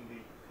stuff can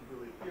be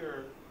completely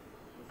pure.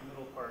 With the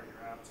middle part,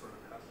 your app sort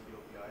of has to deal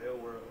with the I/O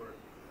world or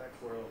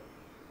text world.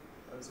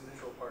 And this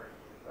initial part,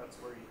 that's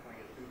where you kind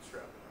of get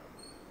bootstrapped around.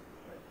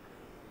 Right?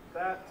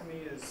 That to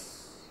me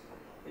is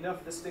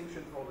enough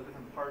distinction for all the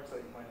different parts that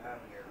you might have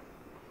in your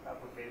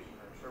application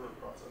or server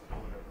process or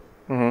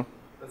whatever.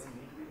 Does it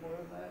need to be more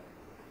than that?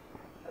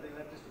 I think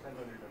that just depends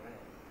on your domain.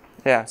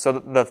 Yeah. So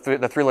the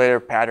 3-layer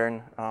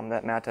pattern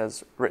that Matt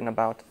has written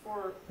about.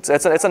 For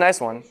It's a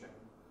nice one.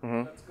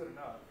 That's good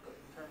enough. But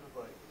in terms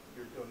of like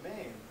your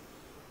domain,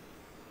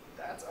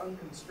 that's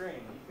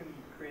unconstrained. You can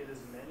create as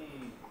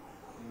many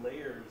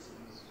layers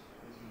as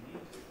you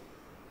need to.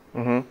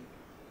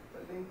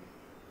 I think,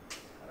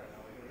 I don't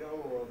know, in the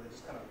Java world, they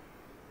just kind of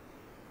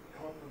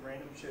come up with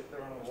random shit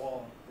thrown on the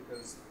wall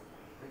because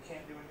they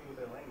can't do anything with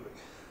their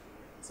language.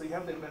 So you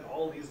have to invent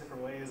all these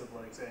different ways of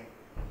like saying,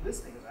 this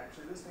thing is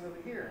actually this thing over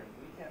here, and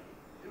we can't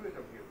do it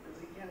over here because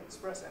you can't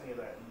express any of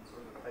that in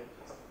sort of the type.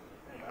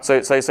 So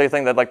you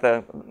think that like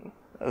the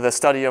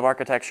study of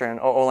architecture in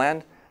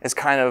OLand is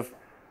kind of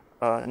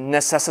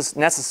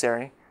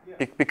necessary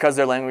because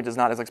their language is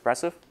not as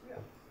expressive? Yeah.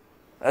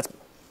 That's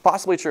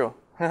possibly true.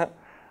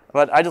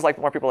 But I just like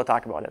more people to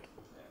talk about it.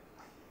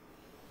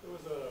 There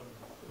was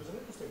an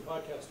interesting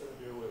podcast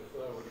interview with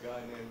a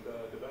guy named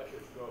Berg.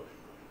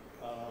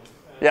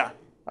 Yeah,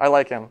 I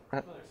like him.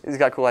 Nice. He's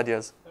got cool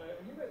ideas. And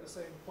he made the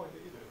same point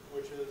that you did,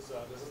 which is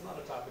this is not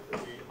a topic that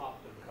we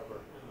often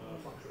cover in the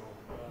functional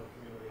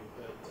community.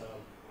 That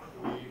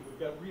we've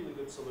got really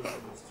good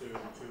solutions to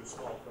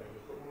small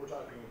things, but when we're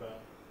talking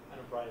about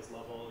enterprise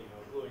level,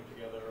 gluing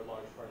together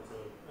large parts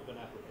of an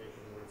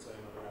application with say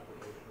another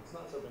application, it's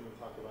not something we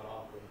talk about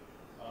often.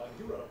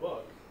 He wrote a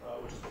book,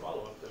 which is a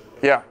follow-up to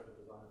Yeah.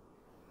 Design,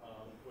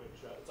 which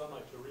it's on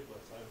my to-read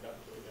list. I haven't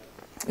gotten to it yet.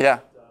 Yeah.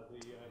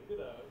 He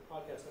did a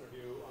podcast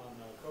interview on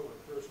the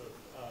co-recursive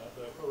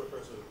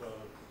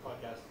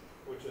podcast,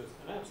 which is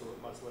an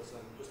absolute must-listen,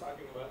 just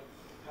talking about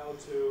how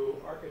to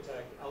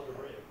architect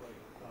algebraically.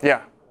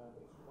 Yeah.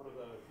 It's one of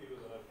the few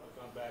that I've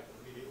gone back and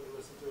immediately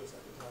listened to a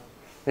second time.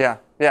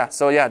 Yeah.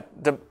 So yeah,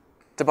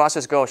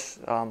 Debasis Ghosh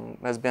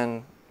has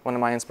been one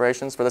of my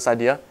inspirations for this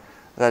idea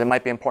that it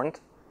might be important.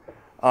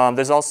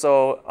 There's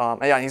also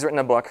he's written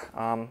a book.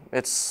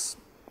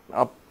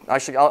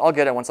 I'll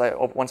get it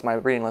once my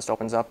reading list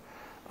opens up.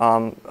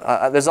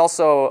 There's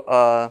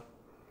also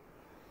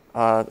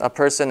a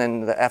person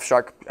in the F#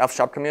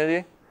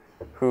 community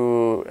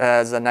who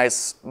has a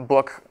nice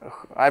book.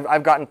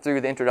 I've gotten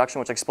through the introduction,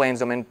 which explains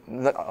the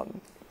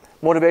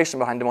motivation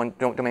behind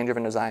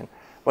domain-driven design.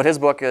 But his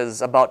book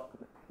is about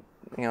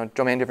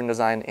domain-driven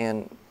design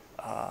in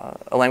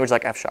a language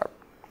like F#. I'm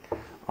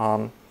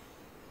not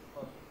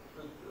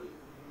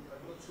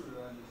sure that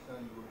I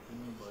understand what you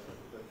mean by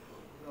architectural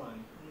design,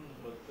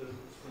 but there's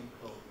this thing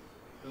called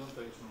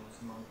denotational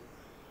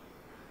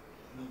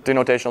semantics.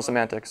 Denotational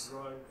semantics.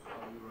 Drives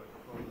how you write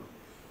programs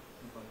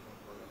in functional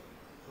programming.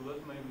 So that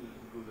maybe is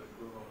good at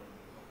programming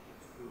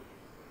objects too.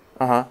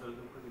 There's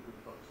a pretty good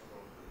talks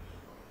about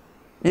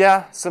this.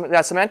 Yeah,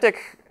 semantic.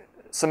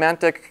 As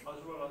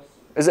well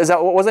as Is that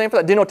what was the name for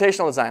that?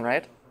 Denotational design,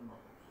 right?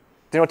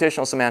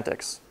 Denotational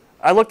semantics.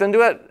 I looked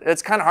into it.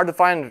 It's kind of hard to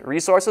find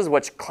resources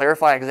which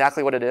clarify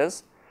exactly what it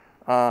is.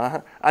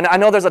 And I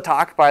know there's a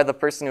talk by the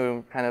person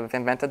who kind of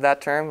invented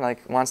that term,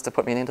 like wants to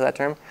put meaning to that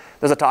term.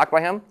 There's a talk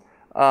by him,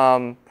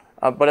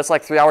 but it's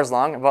like 3 hours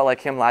long about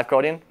like him live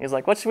coding. He's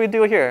like, what should we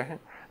do here?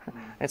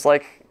 It's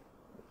like,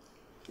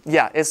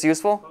 yeah, it's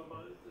useful.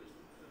 But it's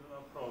an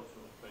approach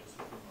of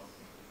basically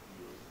mapping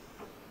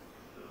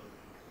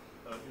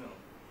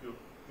your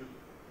the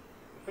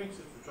things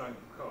that you're trying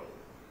to code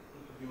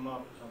need to be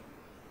mapped to some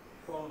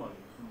formalism,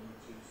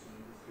 which is in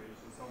this case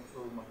some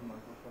sort of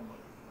mathematical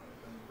formalism, right?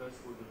 And that's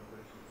what the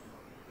innovation is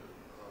about.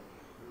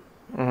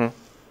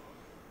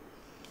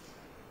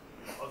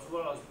 As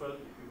well as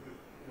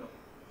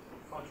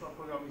functional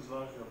programming is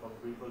largely about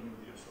rebuilding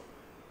DSL.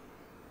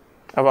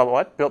 About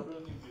what?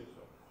 Building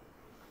DSL.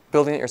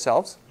 Building it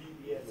yourselves?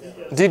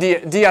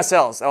 DSL.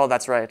 DSLs. Oh,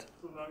 that's right. So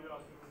now you're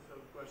asking yourself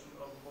the question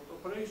of what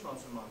operational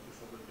semantics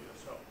of the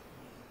DSL.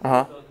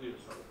 Uh-huh. What does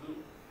DSL do?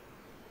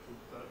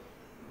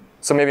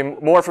 So maybe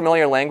more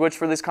familiar language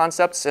for these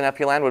concepts in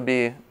FPLAN would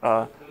be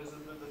There is the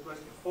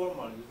question of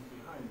formalism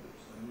behind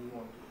this, and you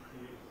want to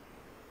create.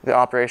 the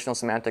operational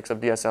semantics of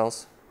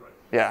DSLs. Right.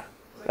 Yeah,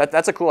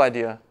 that's a cool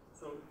idea.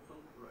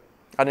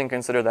 I didn't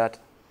consider that.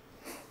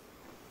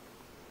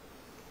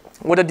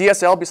 Would a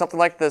DSL be something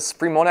like this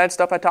free monad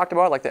stuff I talked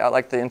about, like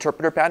the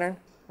interpreter pattern?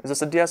 Is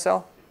this a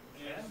DSL?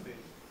 Can be.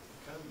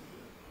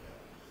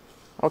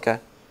 Okay.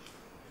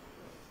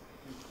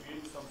 You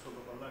create some sort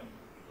of a language,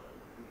 right,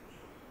 which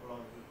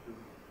allows you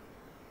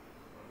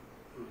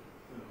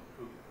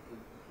to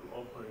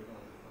operate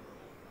on different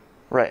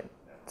levels. Right.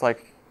 It's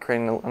like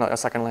creating a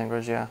second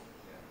language, yeah.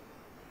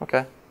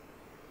 Okay.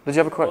 Did you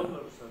have a question?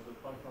 Another set of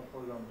functional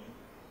programming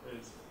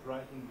is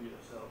writing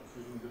DSLs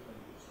using different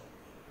DSLs.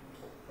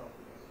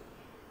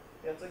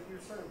 Yeah, it's like you're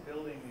sort of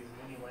building these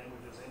mini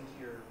languages into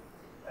your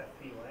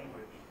FP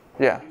language.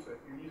 Yeah. So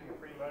if you're using a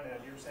free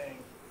monad, you're saying,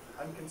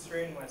 I'm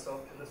constraining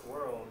myself to this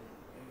world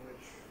in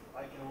which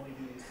I can only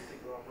do these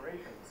particular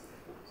operations.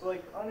 So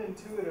like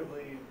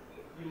unintuitively,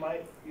 you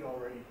might be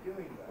already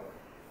doing that.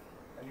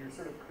 And you're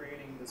sort of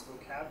creating this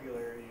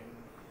vocabulary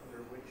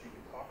under which you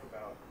can talk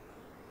about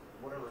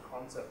whatever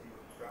concept you've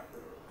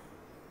abstracted over.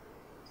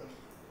 So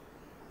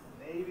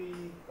maybe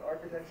the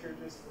architecture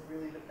just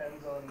really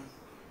depends on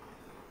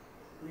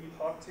who you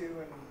talk to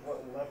and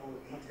what level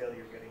of detail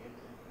you're getting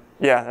into.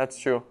 Yeah, that's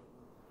true.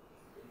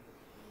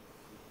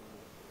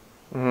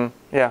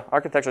 Yeah,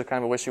 architecture is kind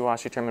of a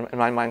wishy-washy term in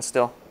my mind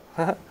still.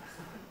 The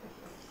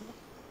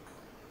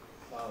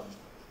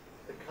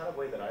kind of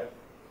way that I've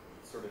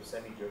sort of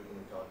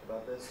semi-jokingly talked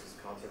about this is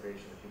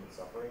conservation of human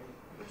suffering,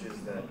 which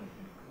is that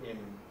in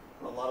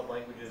a lot of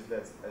languages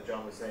that, as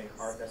John was saying,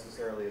 aren't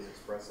necessarily as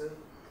expressive,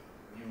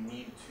 you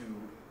need to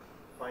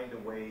find a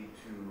way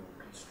to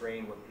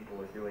constrain what people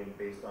are doing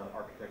based on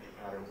architecture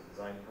patterns and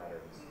design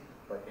patterns.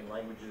 But in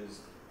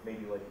languages,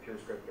 maybe like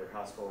PureScript or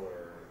Haskell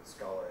or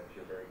Scala, if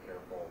you're very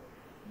careful,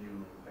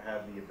 you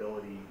have the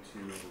ability to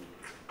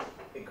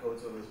encode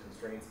some of those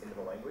constraints into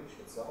the language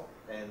itself.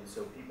 And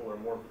so people are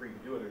more free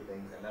to do other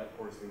things, and that of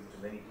course leads to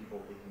many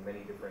people taking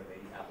many different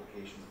maybe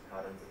applications and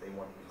patterns that they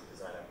want to use to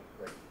design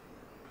like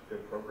good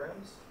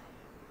programs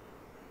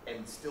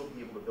and still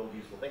be able to build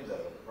useful things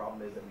out of it. The problem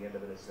is that we end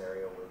up in a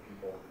scenario where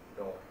people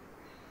don't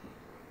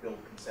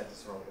build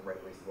consensus around what the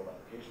right ways to build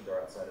applications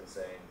are outside of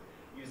saying,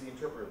 use the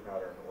interpreter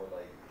pattern, or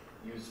like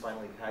use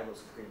finally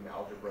tagless and creating an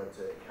algebra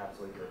to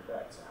encapsulate your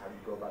effects. How do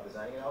you go about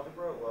designing an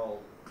algebra? Well,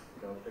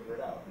 figure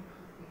it out.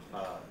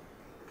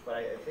 But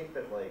I think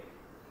that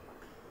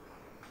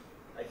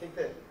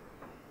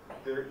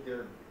they're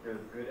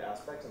good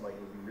aspects, and like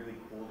it would be really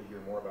cool to hear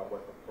more about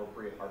what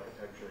appropriate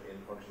architecture in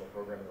functional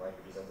programming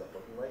languages ends up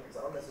looking like. Because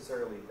I don't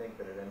necessarily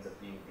think that it ends up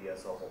being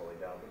DSLs all the way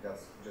down. I think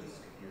that's just as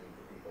confusing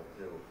for people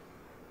too.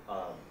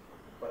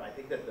 But I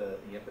think that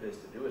the impetus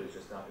to do it is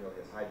just not nearly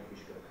as high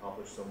because you can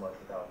accomplish so much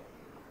without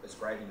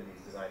ascribing to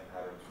these design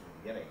patterns from the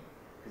beginning.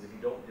 Because if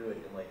you don't do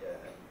it in like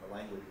a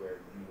language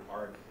where you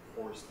aren't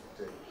forced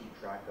to keep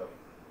track of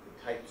the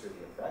types or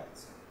the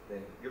effects,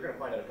 then you're going to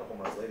find out a couple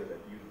months later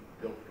that you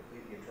built a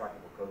completely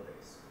intractable code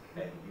base,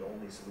 and the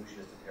only solution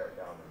is to tear it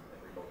down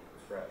and rebuild it from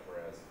scratch.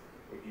 Whereas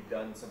if you've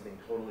done something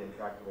totally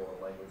intractable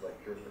in a language like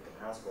PureScript and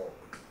Haskell,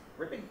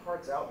 ripping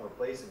parts out and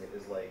replacing it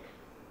is like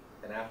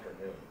an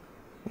afternoon.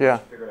 Yeah.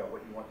 Once you figured out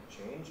what you want to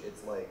change,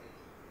 it's like,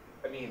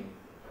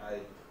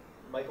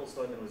 Michael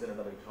Stoneman was in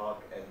another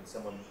talk, and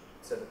someone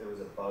said that there was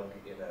a bug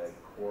in a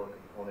core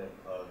component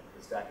of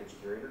the Stackage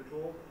Curator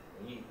tool,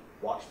 and he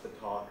watched the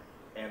talk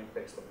and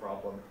fixed the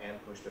problem and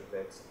pushed a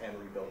fix and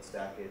rebuilt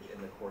Stackage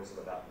in the course of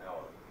about an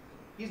hour.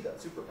 He's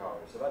got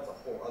superpowers, so that's a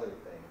whole other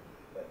thing.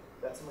 But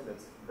that's something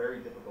that's very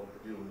difficult to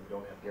do when you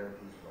don't have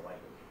guarantees from the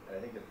language. And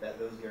I think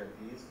that those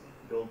guarantees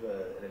build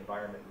an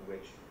environment in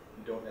which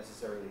you don't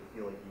necessarily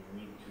feel like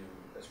you need to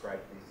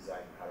ascribe to these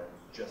design patterns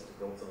just to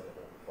build something that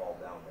will fall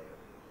down later.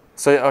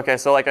 So okay,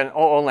 so like in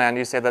OLand,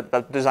 you say that the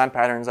design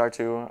patterns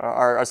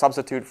are a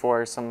substitute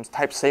for some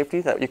type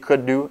safety that you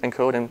could do in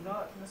code and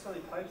Not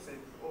necessarily type safety,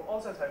 well,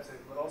 also type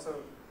safety, but also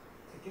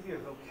to give you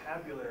a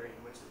vocabulary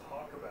in which to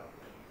talk about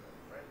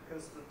anything, right?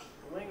 Because the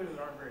languages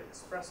aren't very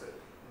expressive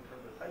in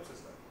terms of type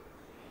system.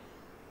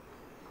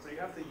 So you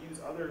have to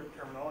use other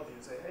terminology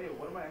to say, hey,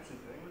 what am I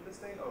actually doing with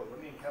this thing? Oh, let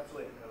me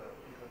encapsulate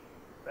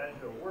that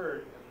into a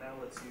word, and now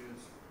let's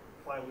use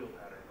flywheel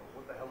pattern, or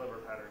what the hell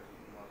ever pattern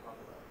you want to talk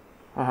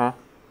about.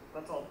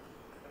 That's all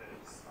it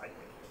is, I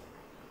think.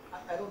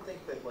 I don't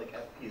think that like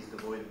FP is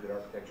devoid of good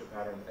architecture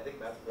patterns. I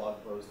think Matt's blog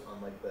post on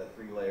like the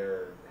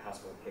 3-layer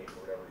Haskell cake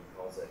or whatever he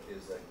calls it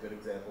is a good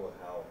example of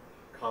how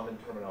common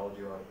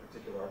terminology around a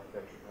particular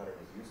architecture pattern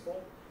is useful.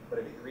 But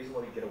I think the reason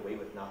why we get away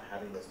with not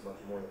having this much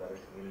more than other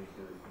communities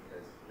do is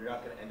because you're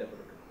not going to end up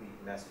with a complete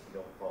mess if you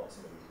don't follow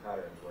some of these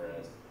patterns.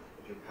 Whereas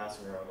if you're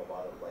passing around a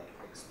lot of like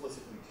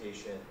explicit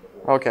mutation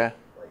or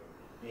like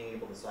being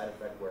able to side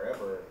effect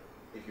wherever,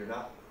 if you're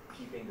not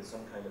keeping to some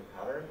kind of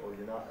pattern, or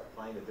you're not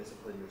applying the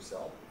discipline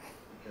yourself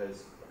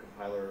because a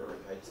compiler or a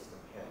type system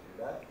can't do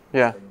that,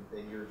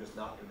 then you're just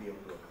not going to be able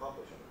to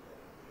accomplish anything.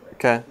 Right?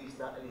 Okay. At least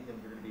not anything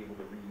you're going to be able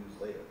to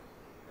reuse later.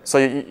 So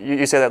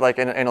you say that like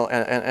in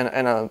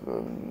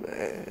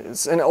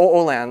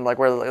OLand, like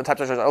where the type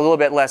structures are a little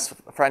bit less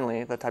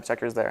friendly, the type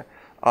checkers there,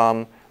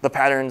 the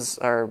patterns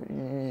are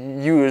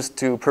used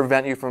to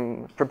prevent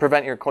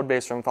your code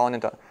base from falling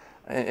into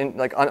in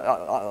like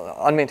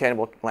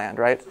unmaintainable land,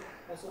 right?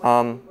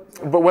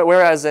 But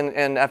whereas in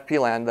FP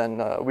land,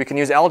 then we can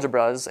use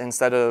algebras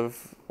instead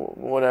of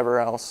whatever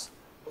else.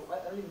 Well,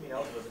 I don't even mean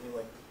algebras. I mean,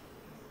 like,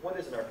 what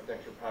is an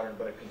architecture pattern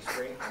but a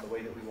constraint on the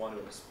way that we want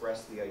to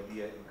express the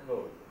idea in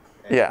code?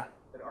 And Yeah.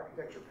 an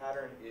architecture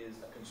pattern is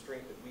a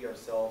constraint that we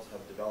ourselves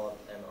have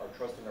developed and are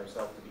trusting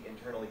ourselves to be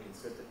internally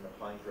consistent and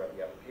applying throughout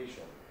the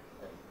application.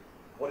 And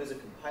what is a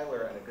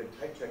compiler and a good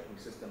type checking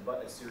system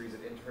but a series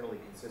of internally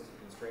consistent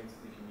constraints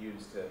that we can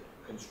use to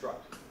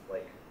construct,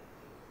 like,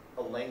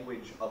 a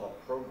language of a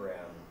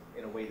program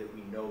in a way that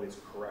we know is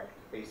correct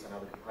based on how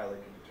the compiler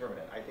can determine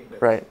it. I think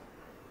that Right.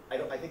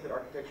 I think that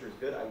architecture is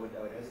good. I would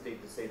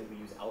hesitate to say that we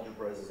use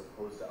algebras as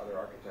opposed to other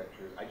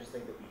architectures. I just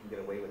think that we can get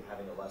away with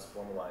having a less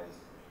formalized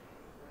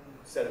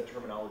set of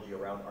terminology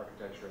around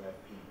architecture and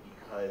FP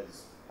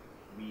because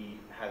we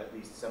have at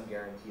least some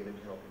guarantee of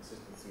internal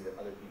consistency that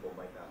other people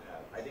might not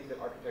have. I think that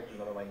architecture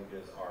and other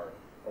languages are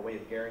a way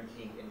of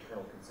guaranteeing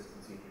internal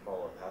consistency if you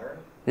follow a pattern.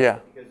 Yeah.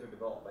 Because they're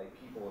developed by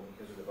people and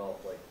because they're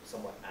developed like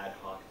somewhat ad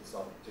hoc to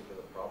solve a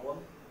particular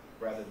problem,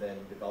 rather than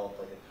developed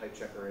like a type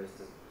checker is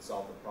to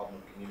solve the problem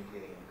of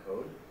communicating in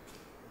code.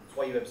 That's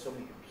why you have so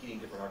many competing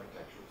different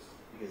architectures,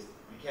 because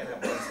you can't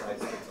have one size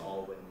fits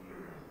all when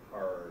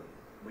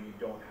you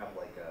don't have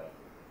like a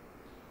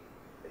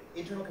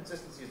internal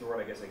consistency is the word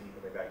I guess I keep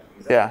coming back to,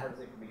 because that's Yeah. a hard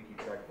thing for me to keep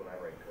track of when I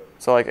write code.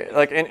 So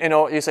like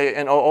you say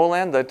in OO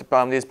land that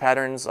these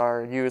patterns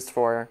are used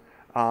for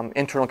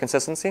internal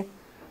consistency,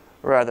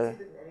 rather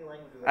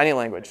any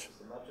language.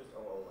 So not just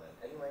OO land.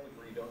 Any language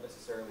where you don't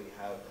necessarily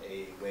have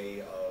a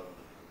way of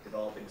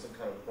developing some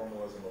kind of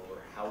formalism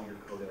over how your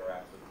code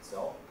interacts with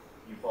itself.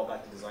 You fall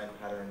back to design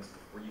patterns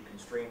where you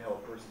constrain how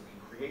a person can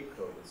create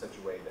code in such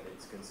a way that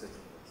it's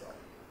consistent with itself.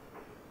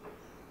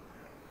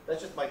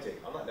 That's just my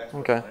take. I'm not an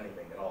expert on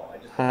anything at all. I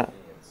just have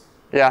opinions.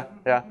 Yeah,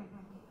 yeah.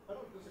 I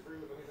don't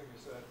disagree with anything you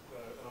said,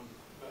 and I'm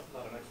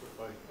not an expert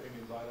by any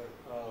means either.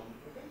 I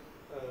think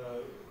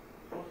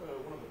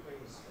one of the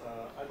things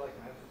I'd like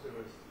an answer to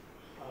is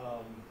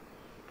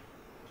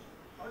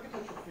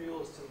architecture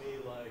feels to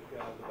me like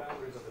the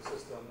boundaries of a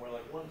system where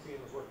like one team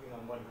is working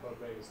on one code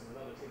base and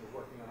another team is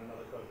working on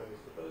another code base,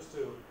 but those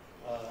two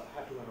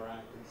have to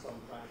interact in some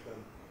fashion.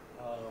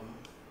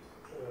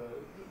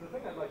 The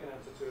thing I'd like an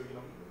answer to,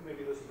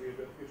 maybe this would be a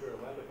good future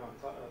LambdaConf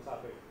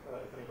topic,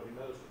 if anybody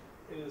knows,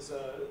 is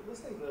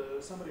listening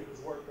to somebody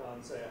who's worked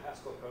on, say, a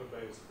Haskell code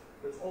base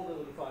that's older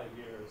than 5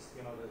 years,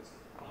 that's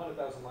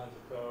 100,000 lines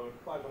of code,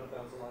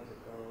 500,000 lines of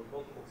code,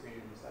 multiple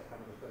teams, that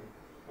kind of a thing.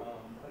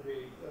 I'd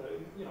be,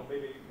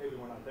 maybe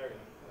we're not there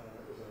yet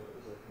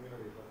as a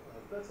community, but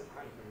that's the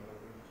kind of thing that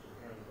I'd be interested in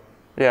hearing about.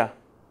 Yeah.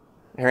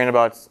 Hearing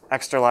about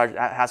extra large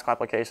Haskell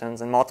applications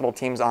and multiple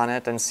teams on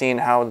it and seeing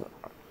how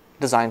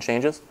design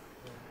changes.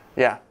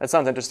 Yeah, that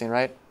sounds interesting,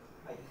 right?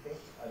 I think,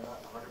 I'm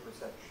not 100%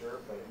 sure,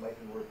 but it might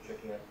be worth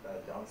checking out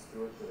Don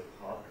Stewart did a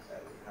talk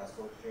at the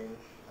Haskell Exchange,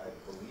 I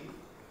believe,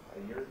 a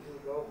year or two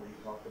ago, where he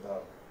talked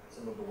about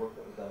some of the work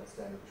that was done at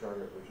Standard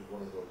Chartered, which is one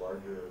of the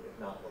larger, if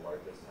not the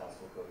largest,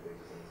 Haskell code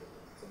bases in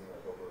existence. Something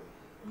like over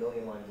 1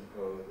 million lines of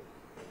code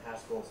in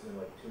Haskell, something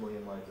like 2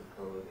 million lines of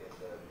code in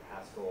the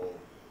Haskell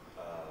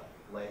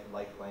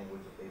like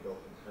language that they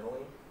built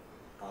internally.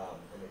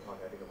 And they talk,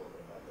 I think, a little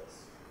bit about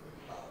this.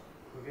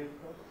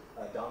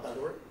 Don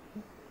Stewart.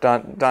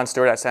 Don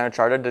Stewart at Standard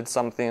Chartered did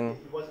something.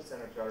 He was at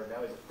Standard Chartered,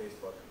 now he's at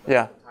Facebook.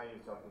 Yeah. At the time he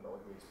was talking about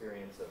what the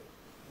experience of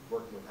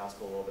working with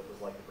Haskell a little bit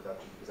was like in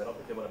production, because I don't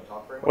think they would have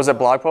talked very much. Was it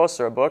blog posts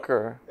or a book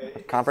or a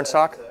conference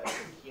talk? It's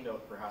a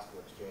keynote for Haskell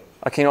Exchange.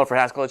 A keynote for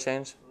Haskell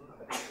Exchange?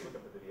 I think you look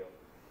up the video.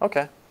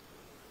 Okay.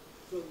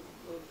 So,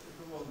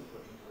 one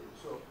question for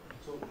you.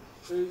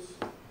 So is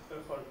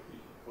FRP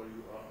for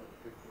you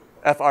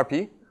architectural?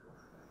 FRP?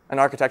 An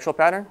architectural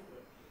pattern?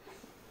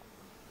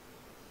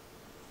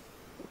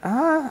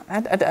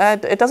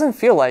 It doesn't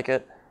feel like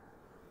it.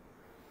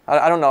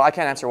 I don't know. I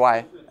can't answer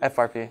why.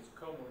 FRP. It's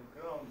common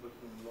ground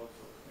between lots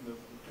of,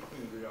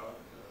 between React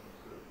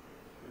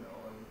and,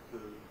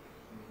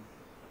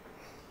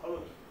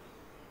 other,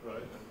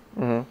 right?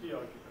 And T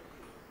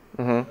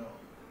architecture.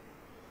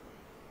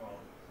 Well,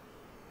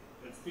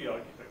 it's T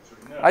architecture.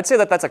 Yeah. I'd say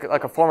that that's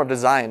like a form of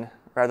design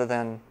rather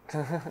than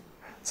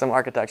some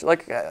architecture.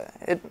 Like I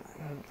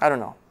don't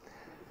know.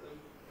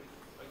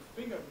 I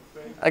think I'm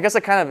saying. I guess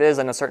it kind of is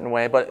in a certain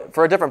way, but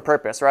for a different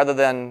purpose, rather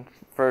than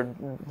for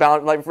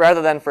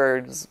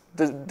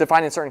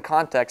defining certain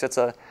context. It's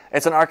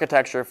an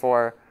architecture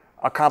for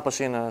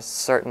accomplishing a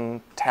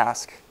certain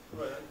task.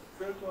 Right, and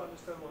fair to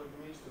understand what it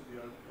means to be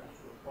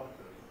architectural pattern.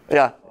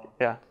 Yeah,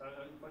 yeah.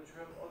 But you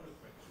have other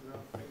things. You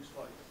have things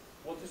like,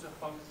 what is a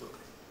functor?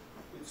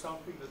 It's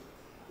something that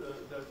the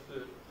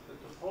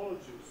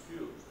topologists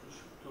use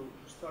to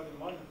study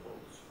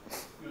manifolds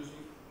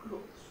using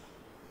groups,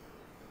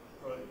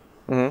 right?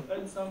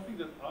 And something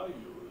that I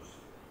use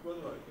when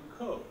writing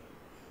code.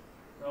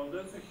 Now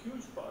that's a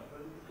huge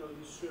pattern because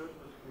it's shared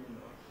between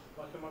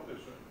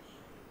mathematicians,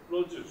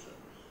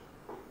 logicians,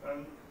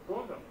 and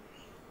programmers,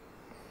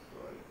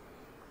 right?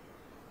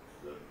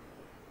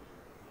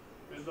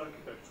 Is it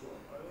architectural?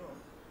 I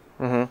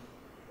don't know.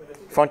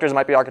 functors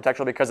might be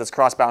architectural because it's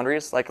cross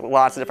boundaries. Like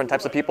lots of different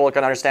types of people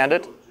can understand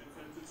it.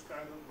 It's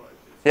kind of like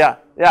Yeah,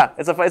 yeah.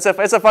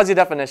 It's a fuzzy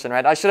definition,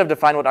 right? I should have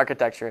defined what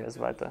architecture is,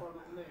 but part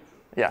of nature.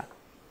 yeah.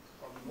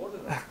 Probably more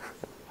than that.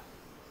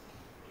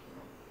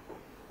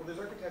 Well, there's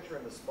architecture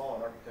in the small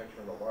and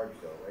architecture in the large,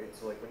 though, right?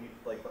 So, like,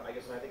 I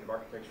guess when I think of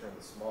architecture in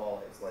the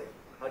small, it's like,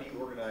 how do you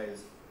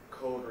organize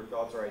code or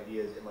thoughts or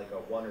ideas in like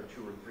a 1 or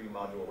 2 or 3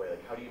 module way?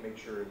 Like, how do you make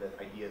sure that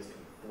ideas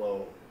can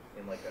flow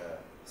in like a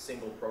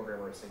single program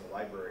or a single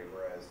library?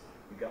 Whereas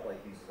you've got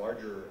like these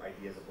larger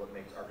ideas of what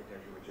makes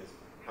architecture, which is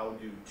how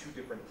do 2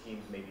 different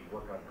teams maybe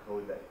work on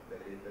code that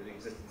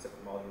exists in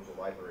separate modules or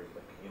libraries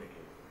but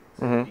communicate?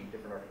 So Mhm. be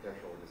different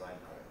architectural design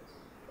patterns.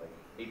 Like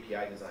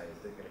API design is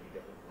going to be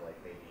different from like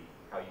maybe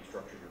how you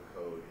structure your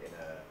code in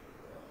a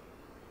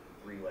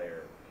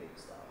 3-layer cake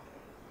style.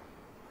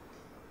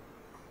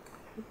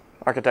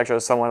 Architecture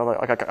is somewhat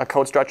like a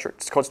code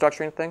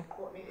structuring thing.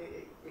 Well, I mean,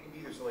 it can be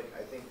either. So, like,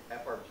 I think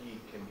FRP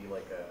can be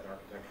like an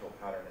architectural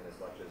pattern in as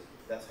much as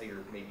that's how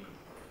you're maybe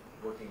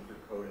working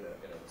through code in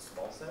a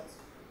small sense,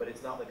 but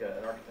it's not like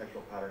an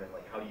architectural pattern in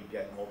like how do you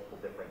get multiple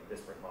different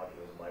disparate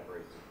modules and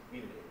libraries to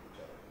communicate with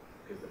each other,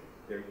 because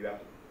there you have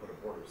to put a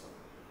border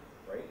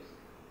somewhere, right?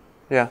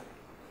 Yeah.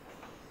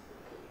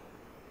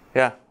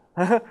 Yeah.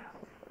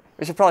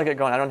 We should probably get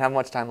going. I don't have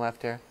much time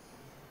left here.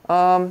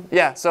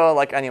 Yeah. So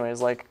like, anyways,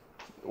 like,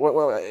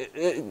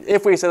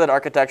 if we say that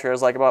architecture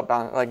is like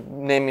about like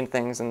naming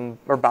things or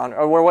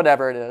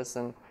whatever it is,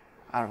 and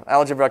I don't know,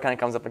 algebra kind of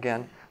comes up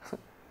again.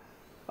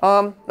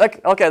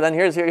 Like, okay, then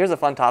here's a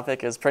fun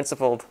topic: is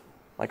principled.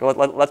 Like,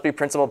 let's be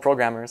principled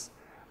programmers.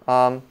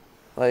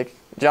 Like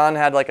John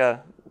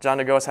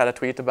DeGoes had a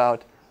tweet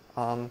about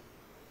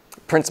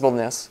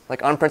principledness.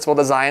 Like, unprincipled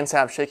designs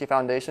have shaky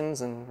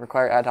foundations and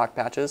require ad hoc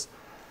patches.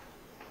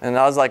 And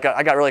I was like,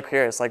 I got really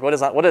curious. Like, what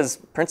is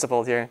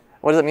principled here?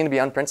 What does it mean to be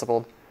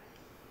unprincipled?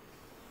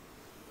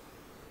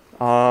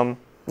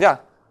 Yeah.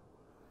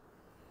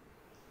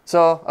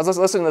 So I was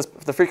listening to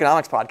the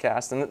Freakonomics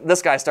podcast, and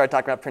this guy started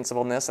talking about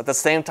principledness. At the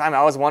same time,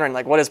 I was wondering,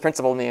 like, what does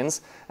principled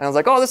means? And I was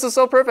like, oh, this is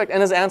so perfect.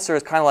 And his answer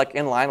is kind of like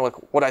in line with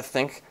what I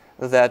think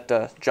that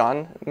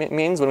John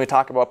means when we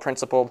talk about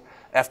principled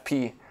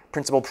FP,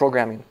 principled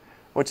programming,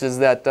 which is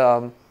that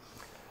they're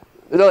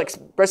like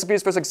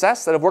recipes for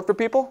success that have worked for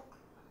people.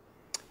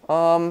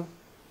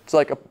 It's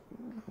like a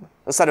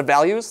set of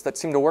values that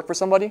seem to work for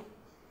somebody.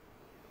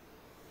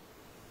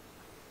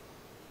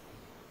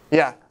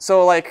 Yeah,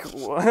 so like,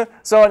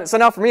 so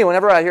now for me,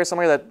 whenever I hear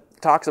somebody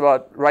that talks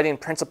about writing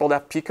principled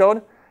FP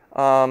code,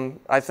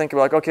 I think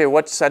about like, okay,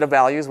 what set of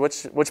values,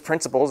 which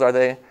principles are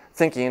they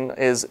thinking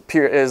is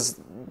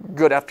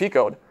good FP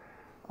code?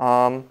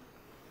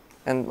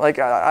 And like,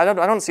 I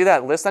don't see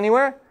that list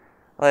anywhere.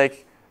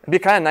 Like, it'd be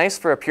kind of nice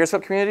for a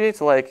PeerScript community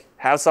to like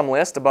have some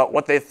list about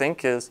what they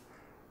think is,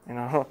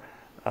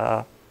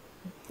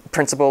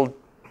 principled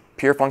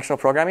pure functional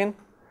programming.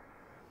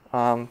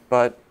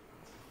 But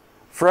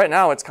for right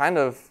now, it's kind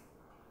of,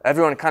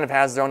 everyone kind of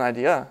has their own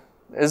idea.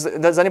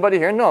 Does anybody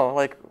here know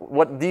like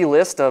what the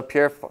list of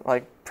pure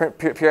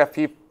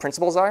FP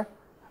principles are?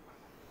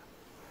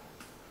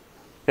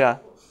 Yeah.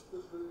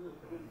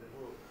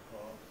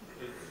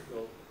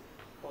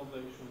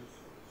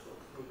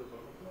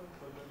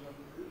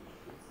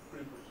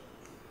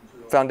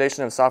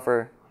 Foundation of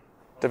software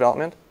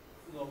development?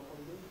 No,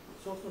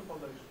 software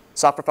foundation.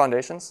 Software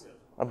foundations? Yes.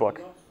 A book.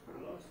 The last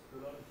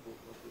book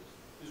of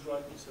this is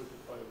writing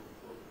certifiable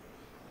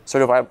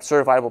programs.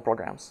 Certifiable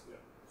programs. Yeah.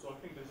 So I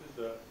think this is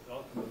the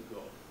ultimate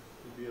goal,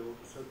 to be able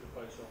to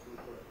certify software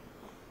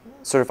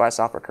correctness. Certify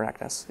software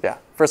correctness. Yeah.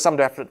 For some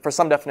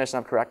definition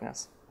of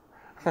correctness.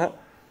 Well,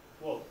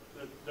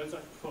 that's actually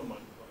for my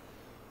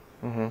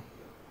department.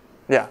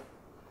 Mm-hmm. Yeah.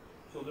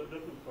 So that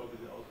would probably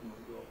be the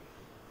ultimate goal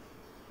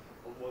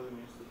of what it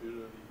means to be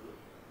really good.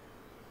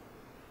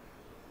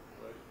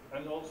 Right?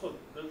 And also,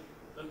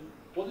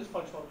 what is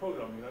functional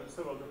programming? There are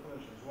several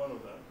definitions. One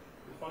of them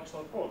is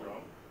functional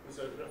program is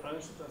a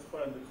referentially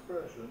transparent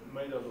expression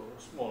made out of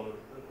a smaller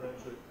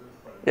referentially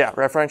transparent. Yeah,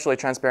 referentially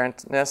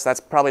transparentness, that's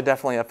probably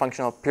definitely a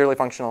purely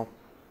functional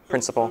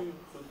principle.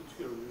 So it's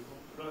here, a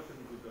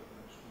relatively good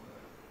definition,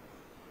 right,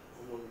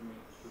 of what it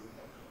means to be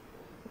functional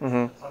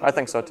program. Mm-hmm. I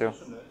think so too.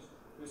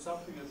 Is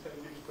something that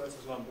can be expressed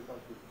as lambda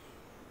calculus.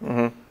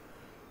 Mm-hmm.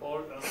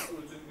 Or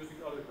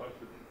using other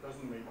calculus. It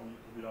doesn't make need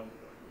to be lambda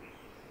calculus.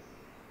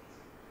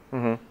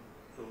 Mm-hmm.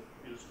 So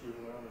you just give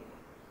another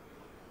one.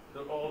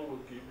 That all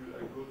will give you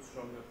a good,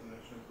 strong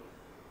definition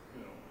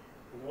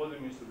of what it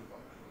means to be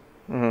functional.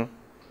 Mm-hmm.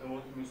 And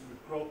what it means to be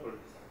properly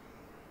functional.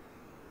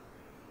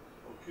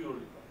 Or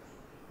purely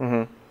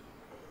functional.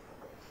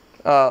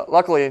 Mm-hmm.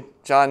 Luckily,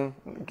 John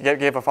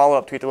gave a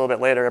follow-up tweet a little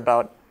bit later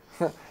about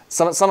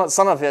some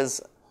of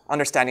his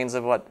understandings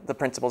of what the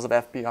principles of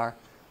FP are,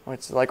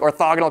 which is like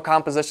orthogonal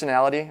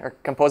compositionality or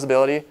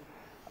composability,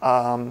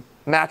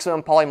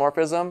 maximum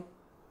polymorphism,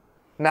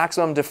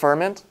 maximum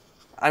deferment.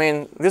 I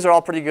mean, these are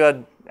all pretty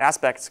good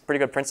aspects, pretty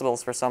good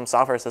principles for some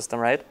software system,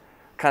 right?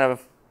 Kind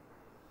of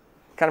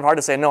hard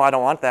to say, no, I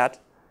don't want that.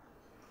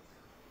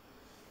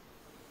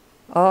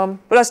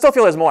 But I still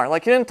feel there's more.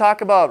 Like, he didn't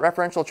talk about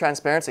referential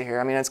transparency here.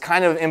 I mean, it's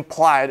kind of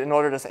implied in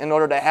order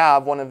to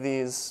have one of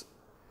these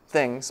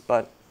things,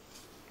 but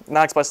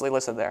not explicitly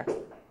listed there.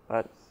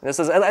 But this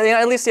is,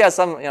 at least he has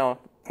some,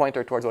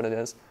 pointer towards what it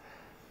is.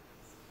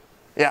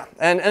 Yeah,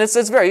 and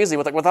it's very easy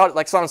without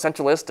like some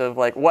central list of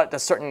like what a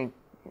certain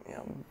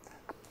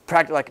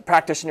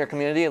practice in your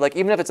community, like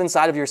even if it's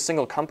inside of your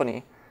single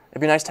company,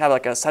 it'd be nice to have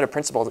like a set of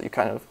principles that you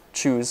kind of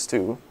choose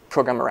to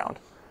program around.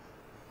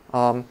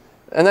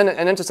 And then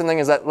an interesting thing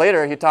is that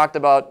later he talked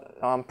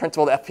about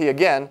principled FP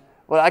again,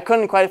 but I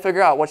couldn't quite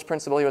figure out which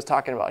principle he was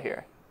talking about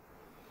here.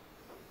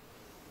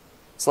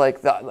 It's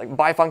like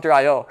bifunctor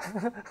I/O.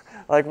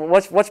 Like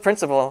which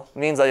principle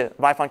means that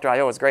bifunctor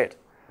I/O is great?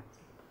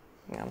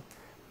 Yeah.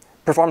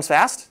 Performs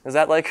fast? Is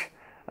that like?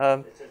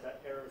 It says that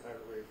errors are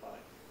verified.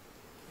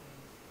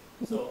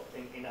 So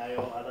in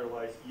I/O,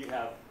 otherwise you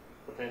have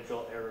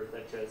potential errors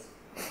that just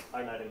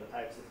are not in the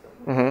type system.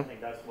 I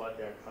think that's what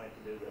they're trying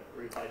to do, the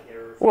verified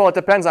errors. Well, it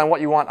depends on what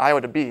you want I/O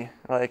to be.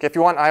 Like if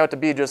you want I/O to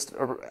be just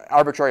an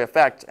arbitrary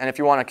effect, and if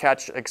you want to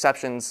catch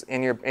exceptions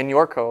in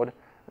your code,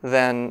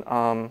 then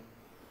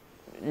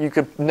you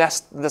could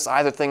nest this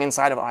either thing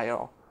inside of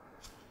I/O.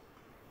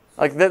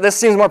 Like this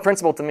seems more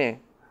principled to me.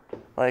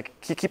 Like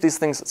keep these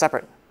things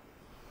separate.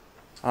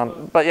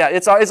 But yeah,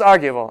 it's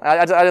arguable.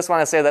 I just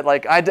want to say that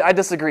like I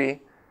disagree,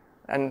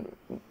 and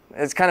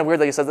it's kind of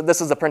weird that you said that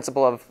this is the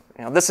principle of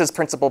this is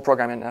principle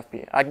programming in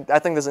FP. I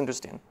think this is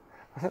interesting.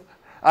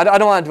 I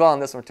don't want to dwell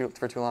on this for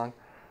too long.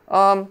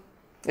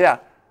 Yeah,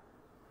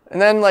 and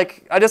then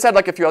like I just had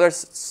like a few other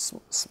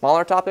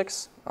smaller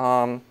topics.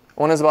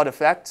 One is about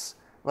effects.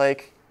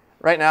 Like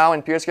right now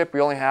in PureScript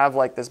we only have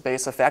like this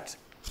base effect.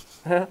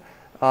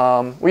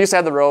 We used to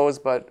have the rows,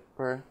 but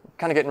we're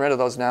kind of getting rid of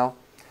those now.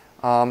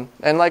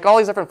 And like all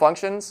these different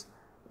functions,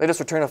 they just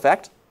return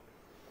effect,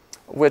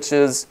 which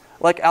is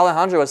like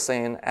Alejandro was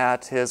saying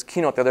at his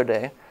keynote the other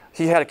day.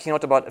 He had a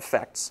keynote about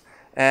effects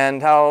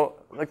and how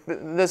like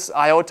this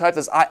I/O type,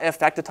 this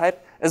effected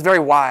type, is very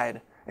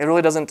wide. It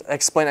really doesn't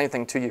explain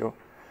anything to you.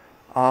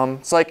 So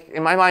like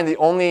in my mind, the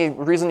only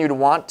reason you'd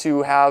want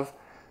to have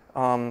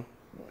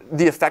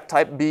the effect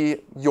type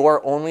be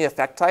your only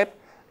effect type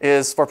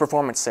is for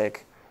performance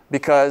sake,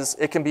 because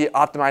it can be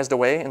optimized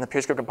away in the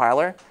PureScript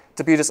compiler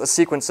to be just a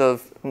sequence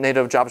of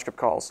native JavaScript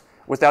calls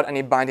without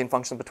any binding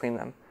functions between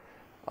them.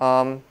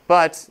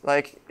 But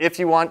like if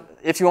you want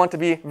to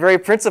be very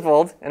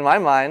principled, in my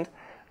mind,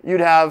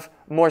 you'd have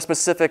more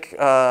specific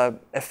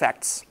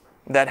effects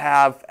that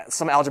have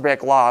some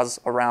algebraic laws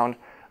around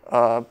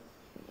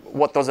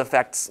what those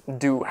effects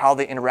do, how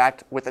they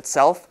interact with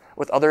itself,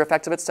 with other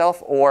effects of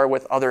itself, or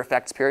with other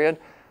effects, period.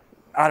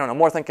 I don't know,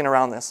 more thinking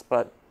around this,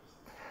 but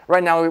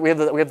right now we have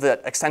the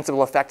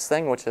extensible effects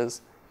thing, which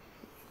is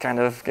kind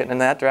of getting in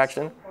that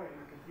direction. At some point in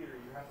your computer,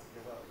 you have to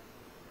give up,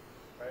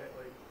 right?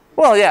 Like,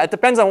 Well, yeah, it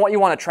depends on what you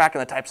want to track in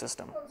the type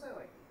system. I'm saying,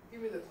 like,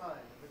 give me the time,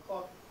 the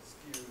clock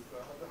skew,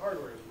 the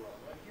hardware is wrong.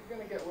 Like, you're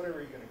gonna get whatever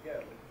you're gonna get.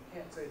 Like,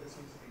 you can't say this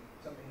needs to be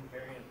something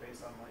invariant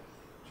based on like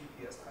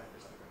GPS time or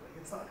something. Like,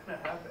 it's not gonna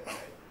happen,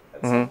 right?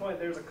 At some point,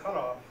 there's a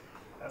cutoff.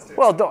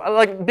 Well,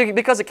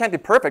 because it can't be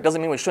perfect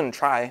doesn't mean we shouldn't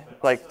try,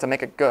 like, to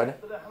make it good.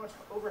 But how much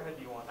overhead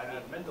do you want? I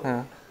mean, mentally.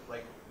 Yeah.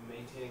 like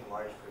maintaining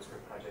large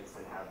PostgreScript projects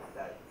that have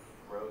that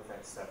row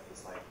effect stuff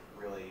is like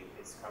really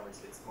it's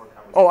more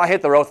conversation. Oh, I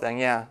hate the row thing.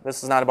 Yeah,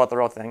 this is not about the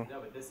row thing. No,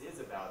 but this is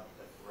about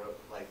the row,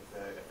 like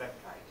the effect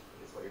kind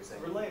is what you're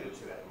saying. Related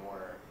to that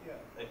more. Yeah.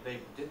 Like they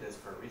did this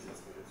for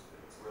reasons because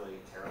it's really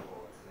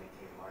terrible to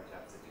maintain large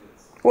apps that do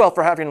this. Well,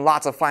 for having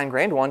lots of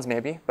fine-grained ones,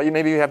 maybe, but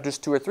maybe you have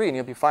just 2 or 3 and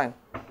you'll be fine.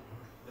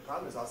 The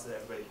problem is also that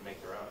everybody can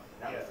make their own.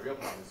 And that was the real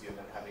problem is you end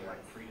up having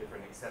like 3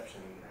 different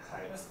exception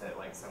types that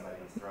like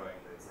somebody's throwing.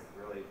 That's like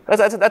really.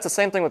 That's the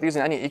same thing with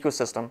using any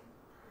ecosystem.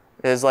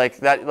 Is like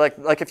that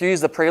like if you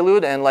use the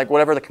Prelude and like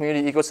whatever the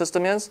community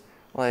ecosystem is,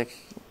 like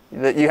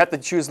you have to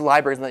choose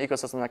libraries in the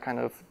ecosystem that kind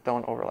of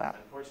don't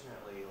overlap.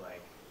 Unfortunately,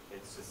 like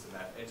it's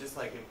just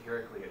like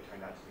empirically it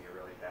turned out to be a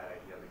really bad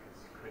idea because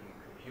you couldn't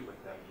compute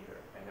with them either.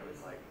 And it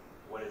was like,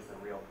 what is the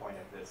real point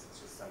of this?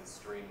 It's just some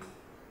string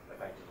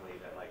effectively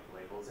that like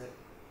labels it.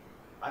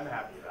 I'm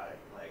happy about it.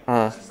 Like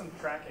It's just some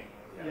tracking.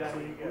 Yeah,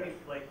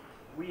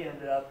 we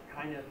ended up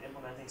kind of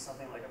implementing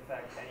something like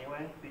effect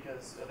anyway,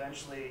 because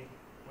eventually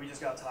we just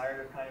got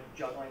tired of kind of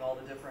juggling all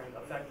the different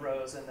effect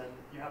rows, and then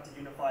you have to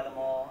unify them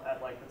all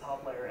at like the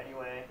top layer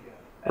anyway.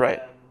 And Right.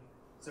 then,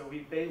 so we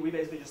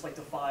basically just like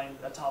define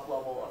a top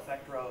level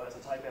effect row as a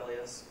type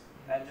alias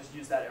and just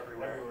use that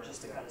everywhere,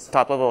 just to kind of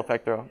Top level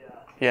effect row.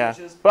 Yeah, Which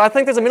is- but I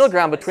think there's a middle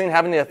ground between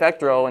having the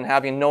effect row and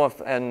having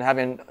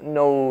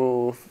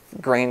no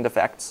grained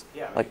effects.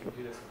 yeah, like you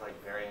can do this with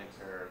like variant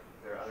or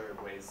there are other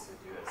ways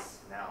to do this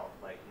now.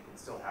 Like you can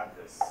still have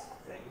this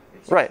thing.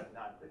 It's just Right.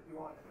 not that you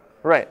want.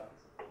 right.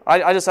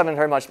 I just haven't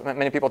heard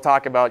many people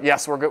talk about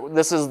yes, we're good.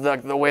 This is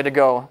the way to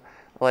go.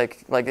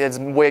 Like it's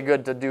way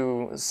good to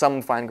do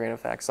some fine grain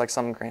effects, like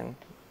some grain.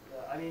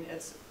 I mean,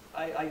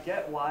 I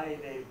get why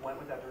they went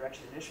with that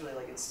direction initially.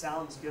 Like, it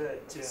sounds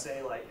good to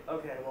say like,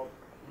 okay, well,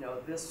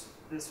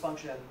 this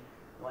function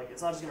like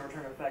it's not just going to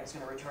return an effect, it's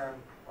going to return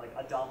like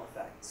a DOM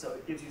effect. So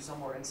it gives you some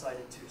more insight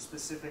into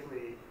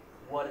specifically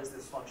what is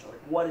this function,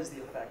 like what is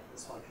the effect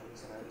this function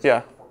is going to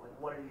perform, like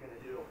what are you going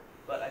to do.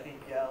 But I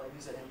think, yeah, like you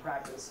said, in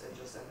practice, it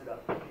just ended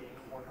up being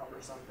more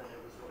cumbersome than it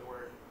was really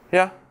worth.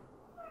 Yeah.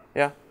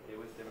 Yeah. It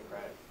was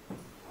democratic.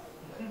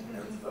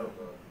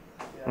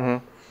 Yeah.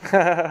 Mm-hmm.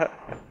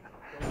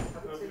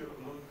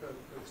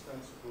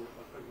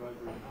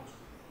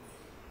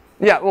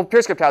 Yeah, well,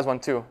 PureScript has one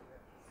too.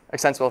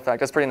 Extensible effect.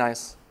 That's pretty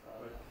nice.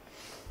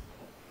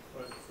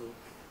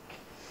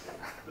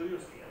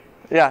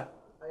 Yeah.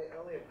 I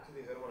only have two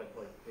things. I don't want to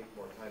like take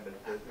more time, but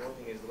the one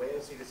thing is the way I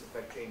see this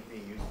effect change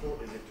being useful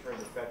is it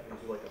turns effect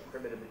into like a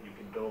primitive that you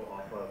can build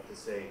off of to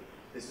say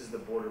this is the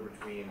border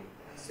between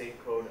safe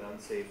code and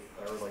unsafe,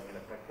 or like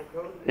an effectful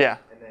code. Yeah.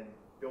 And then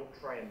don't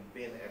try and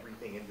bin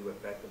everything into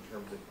effect in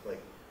terms of like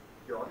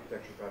your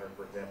architecture pattern,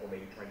 for example,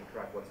 maybe trying to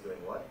track what's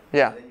doing what.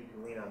 Yeah. And then you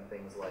can lean on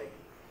things like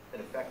an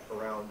effect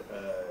around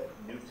a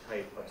new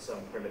type of some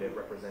primitive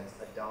represents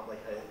a DOM, like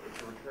if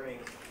you're returning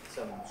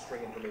some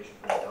string information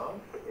from the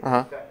DOM, it's an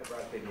effect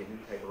around maybe a new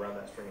type around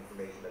that string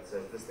information that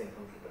says this thing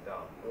comes from the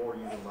DOM, or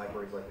using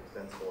libraries like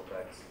extensible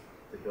effects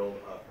to build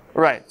up.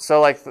 Right.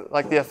 So like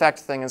the effect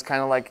thing is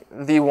kind of like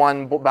the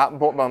one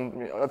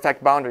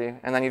effect boundary,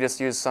 and then you just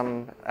use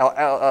some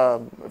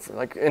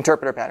like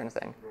interpreter pattern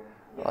thing.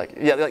 Like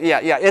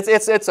yeah.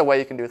 It's a way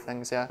you can do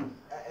things. Yeah.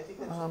 I think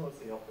that's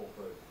mostly helpful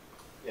for.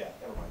 Yeah.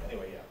 Never mind.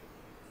 Anyway, yeah.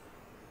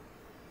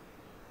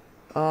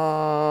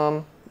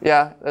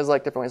 Yeah. There's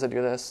like different ways to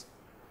do this.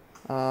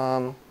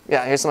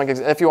 Yeah. Here's some like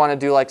if you want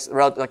to do like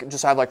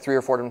just have like 3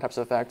 or 4 different types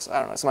of effects. I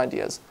don't know, some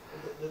ideas.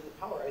 The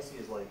power I see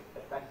is like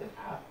effect and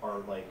app are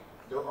like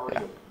they're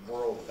already a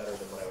world better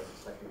than what I was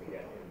expecting to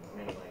get in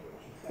any language.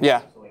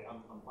 Yeah. So like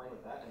I'm fine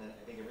with that, and then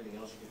I think everything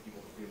else you give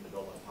people the freedom to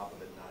build on top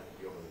of it, not to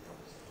be overly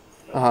cumbersome.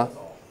 That's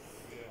all.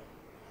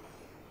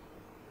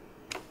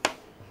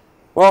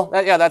 Well,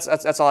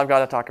 that's all I've got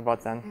to talk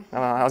about then.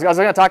 I was going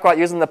to talk about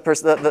using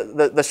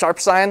the sharp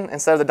sign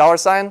instead of the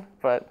 $sign,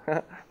 but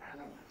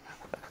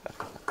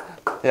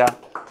yeah.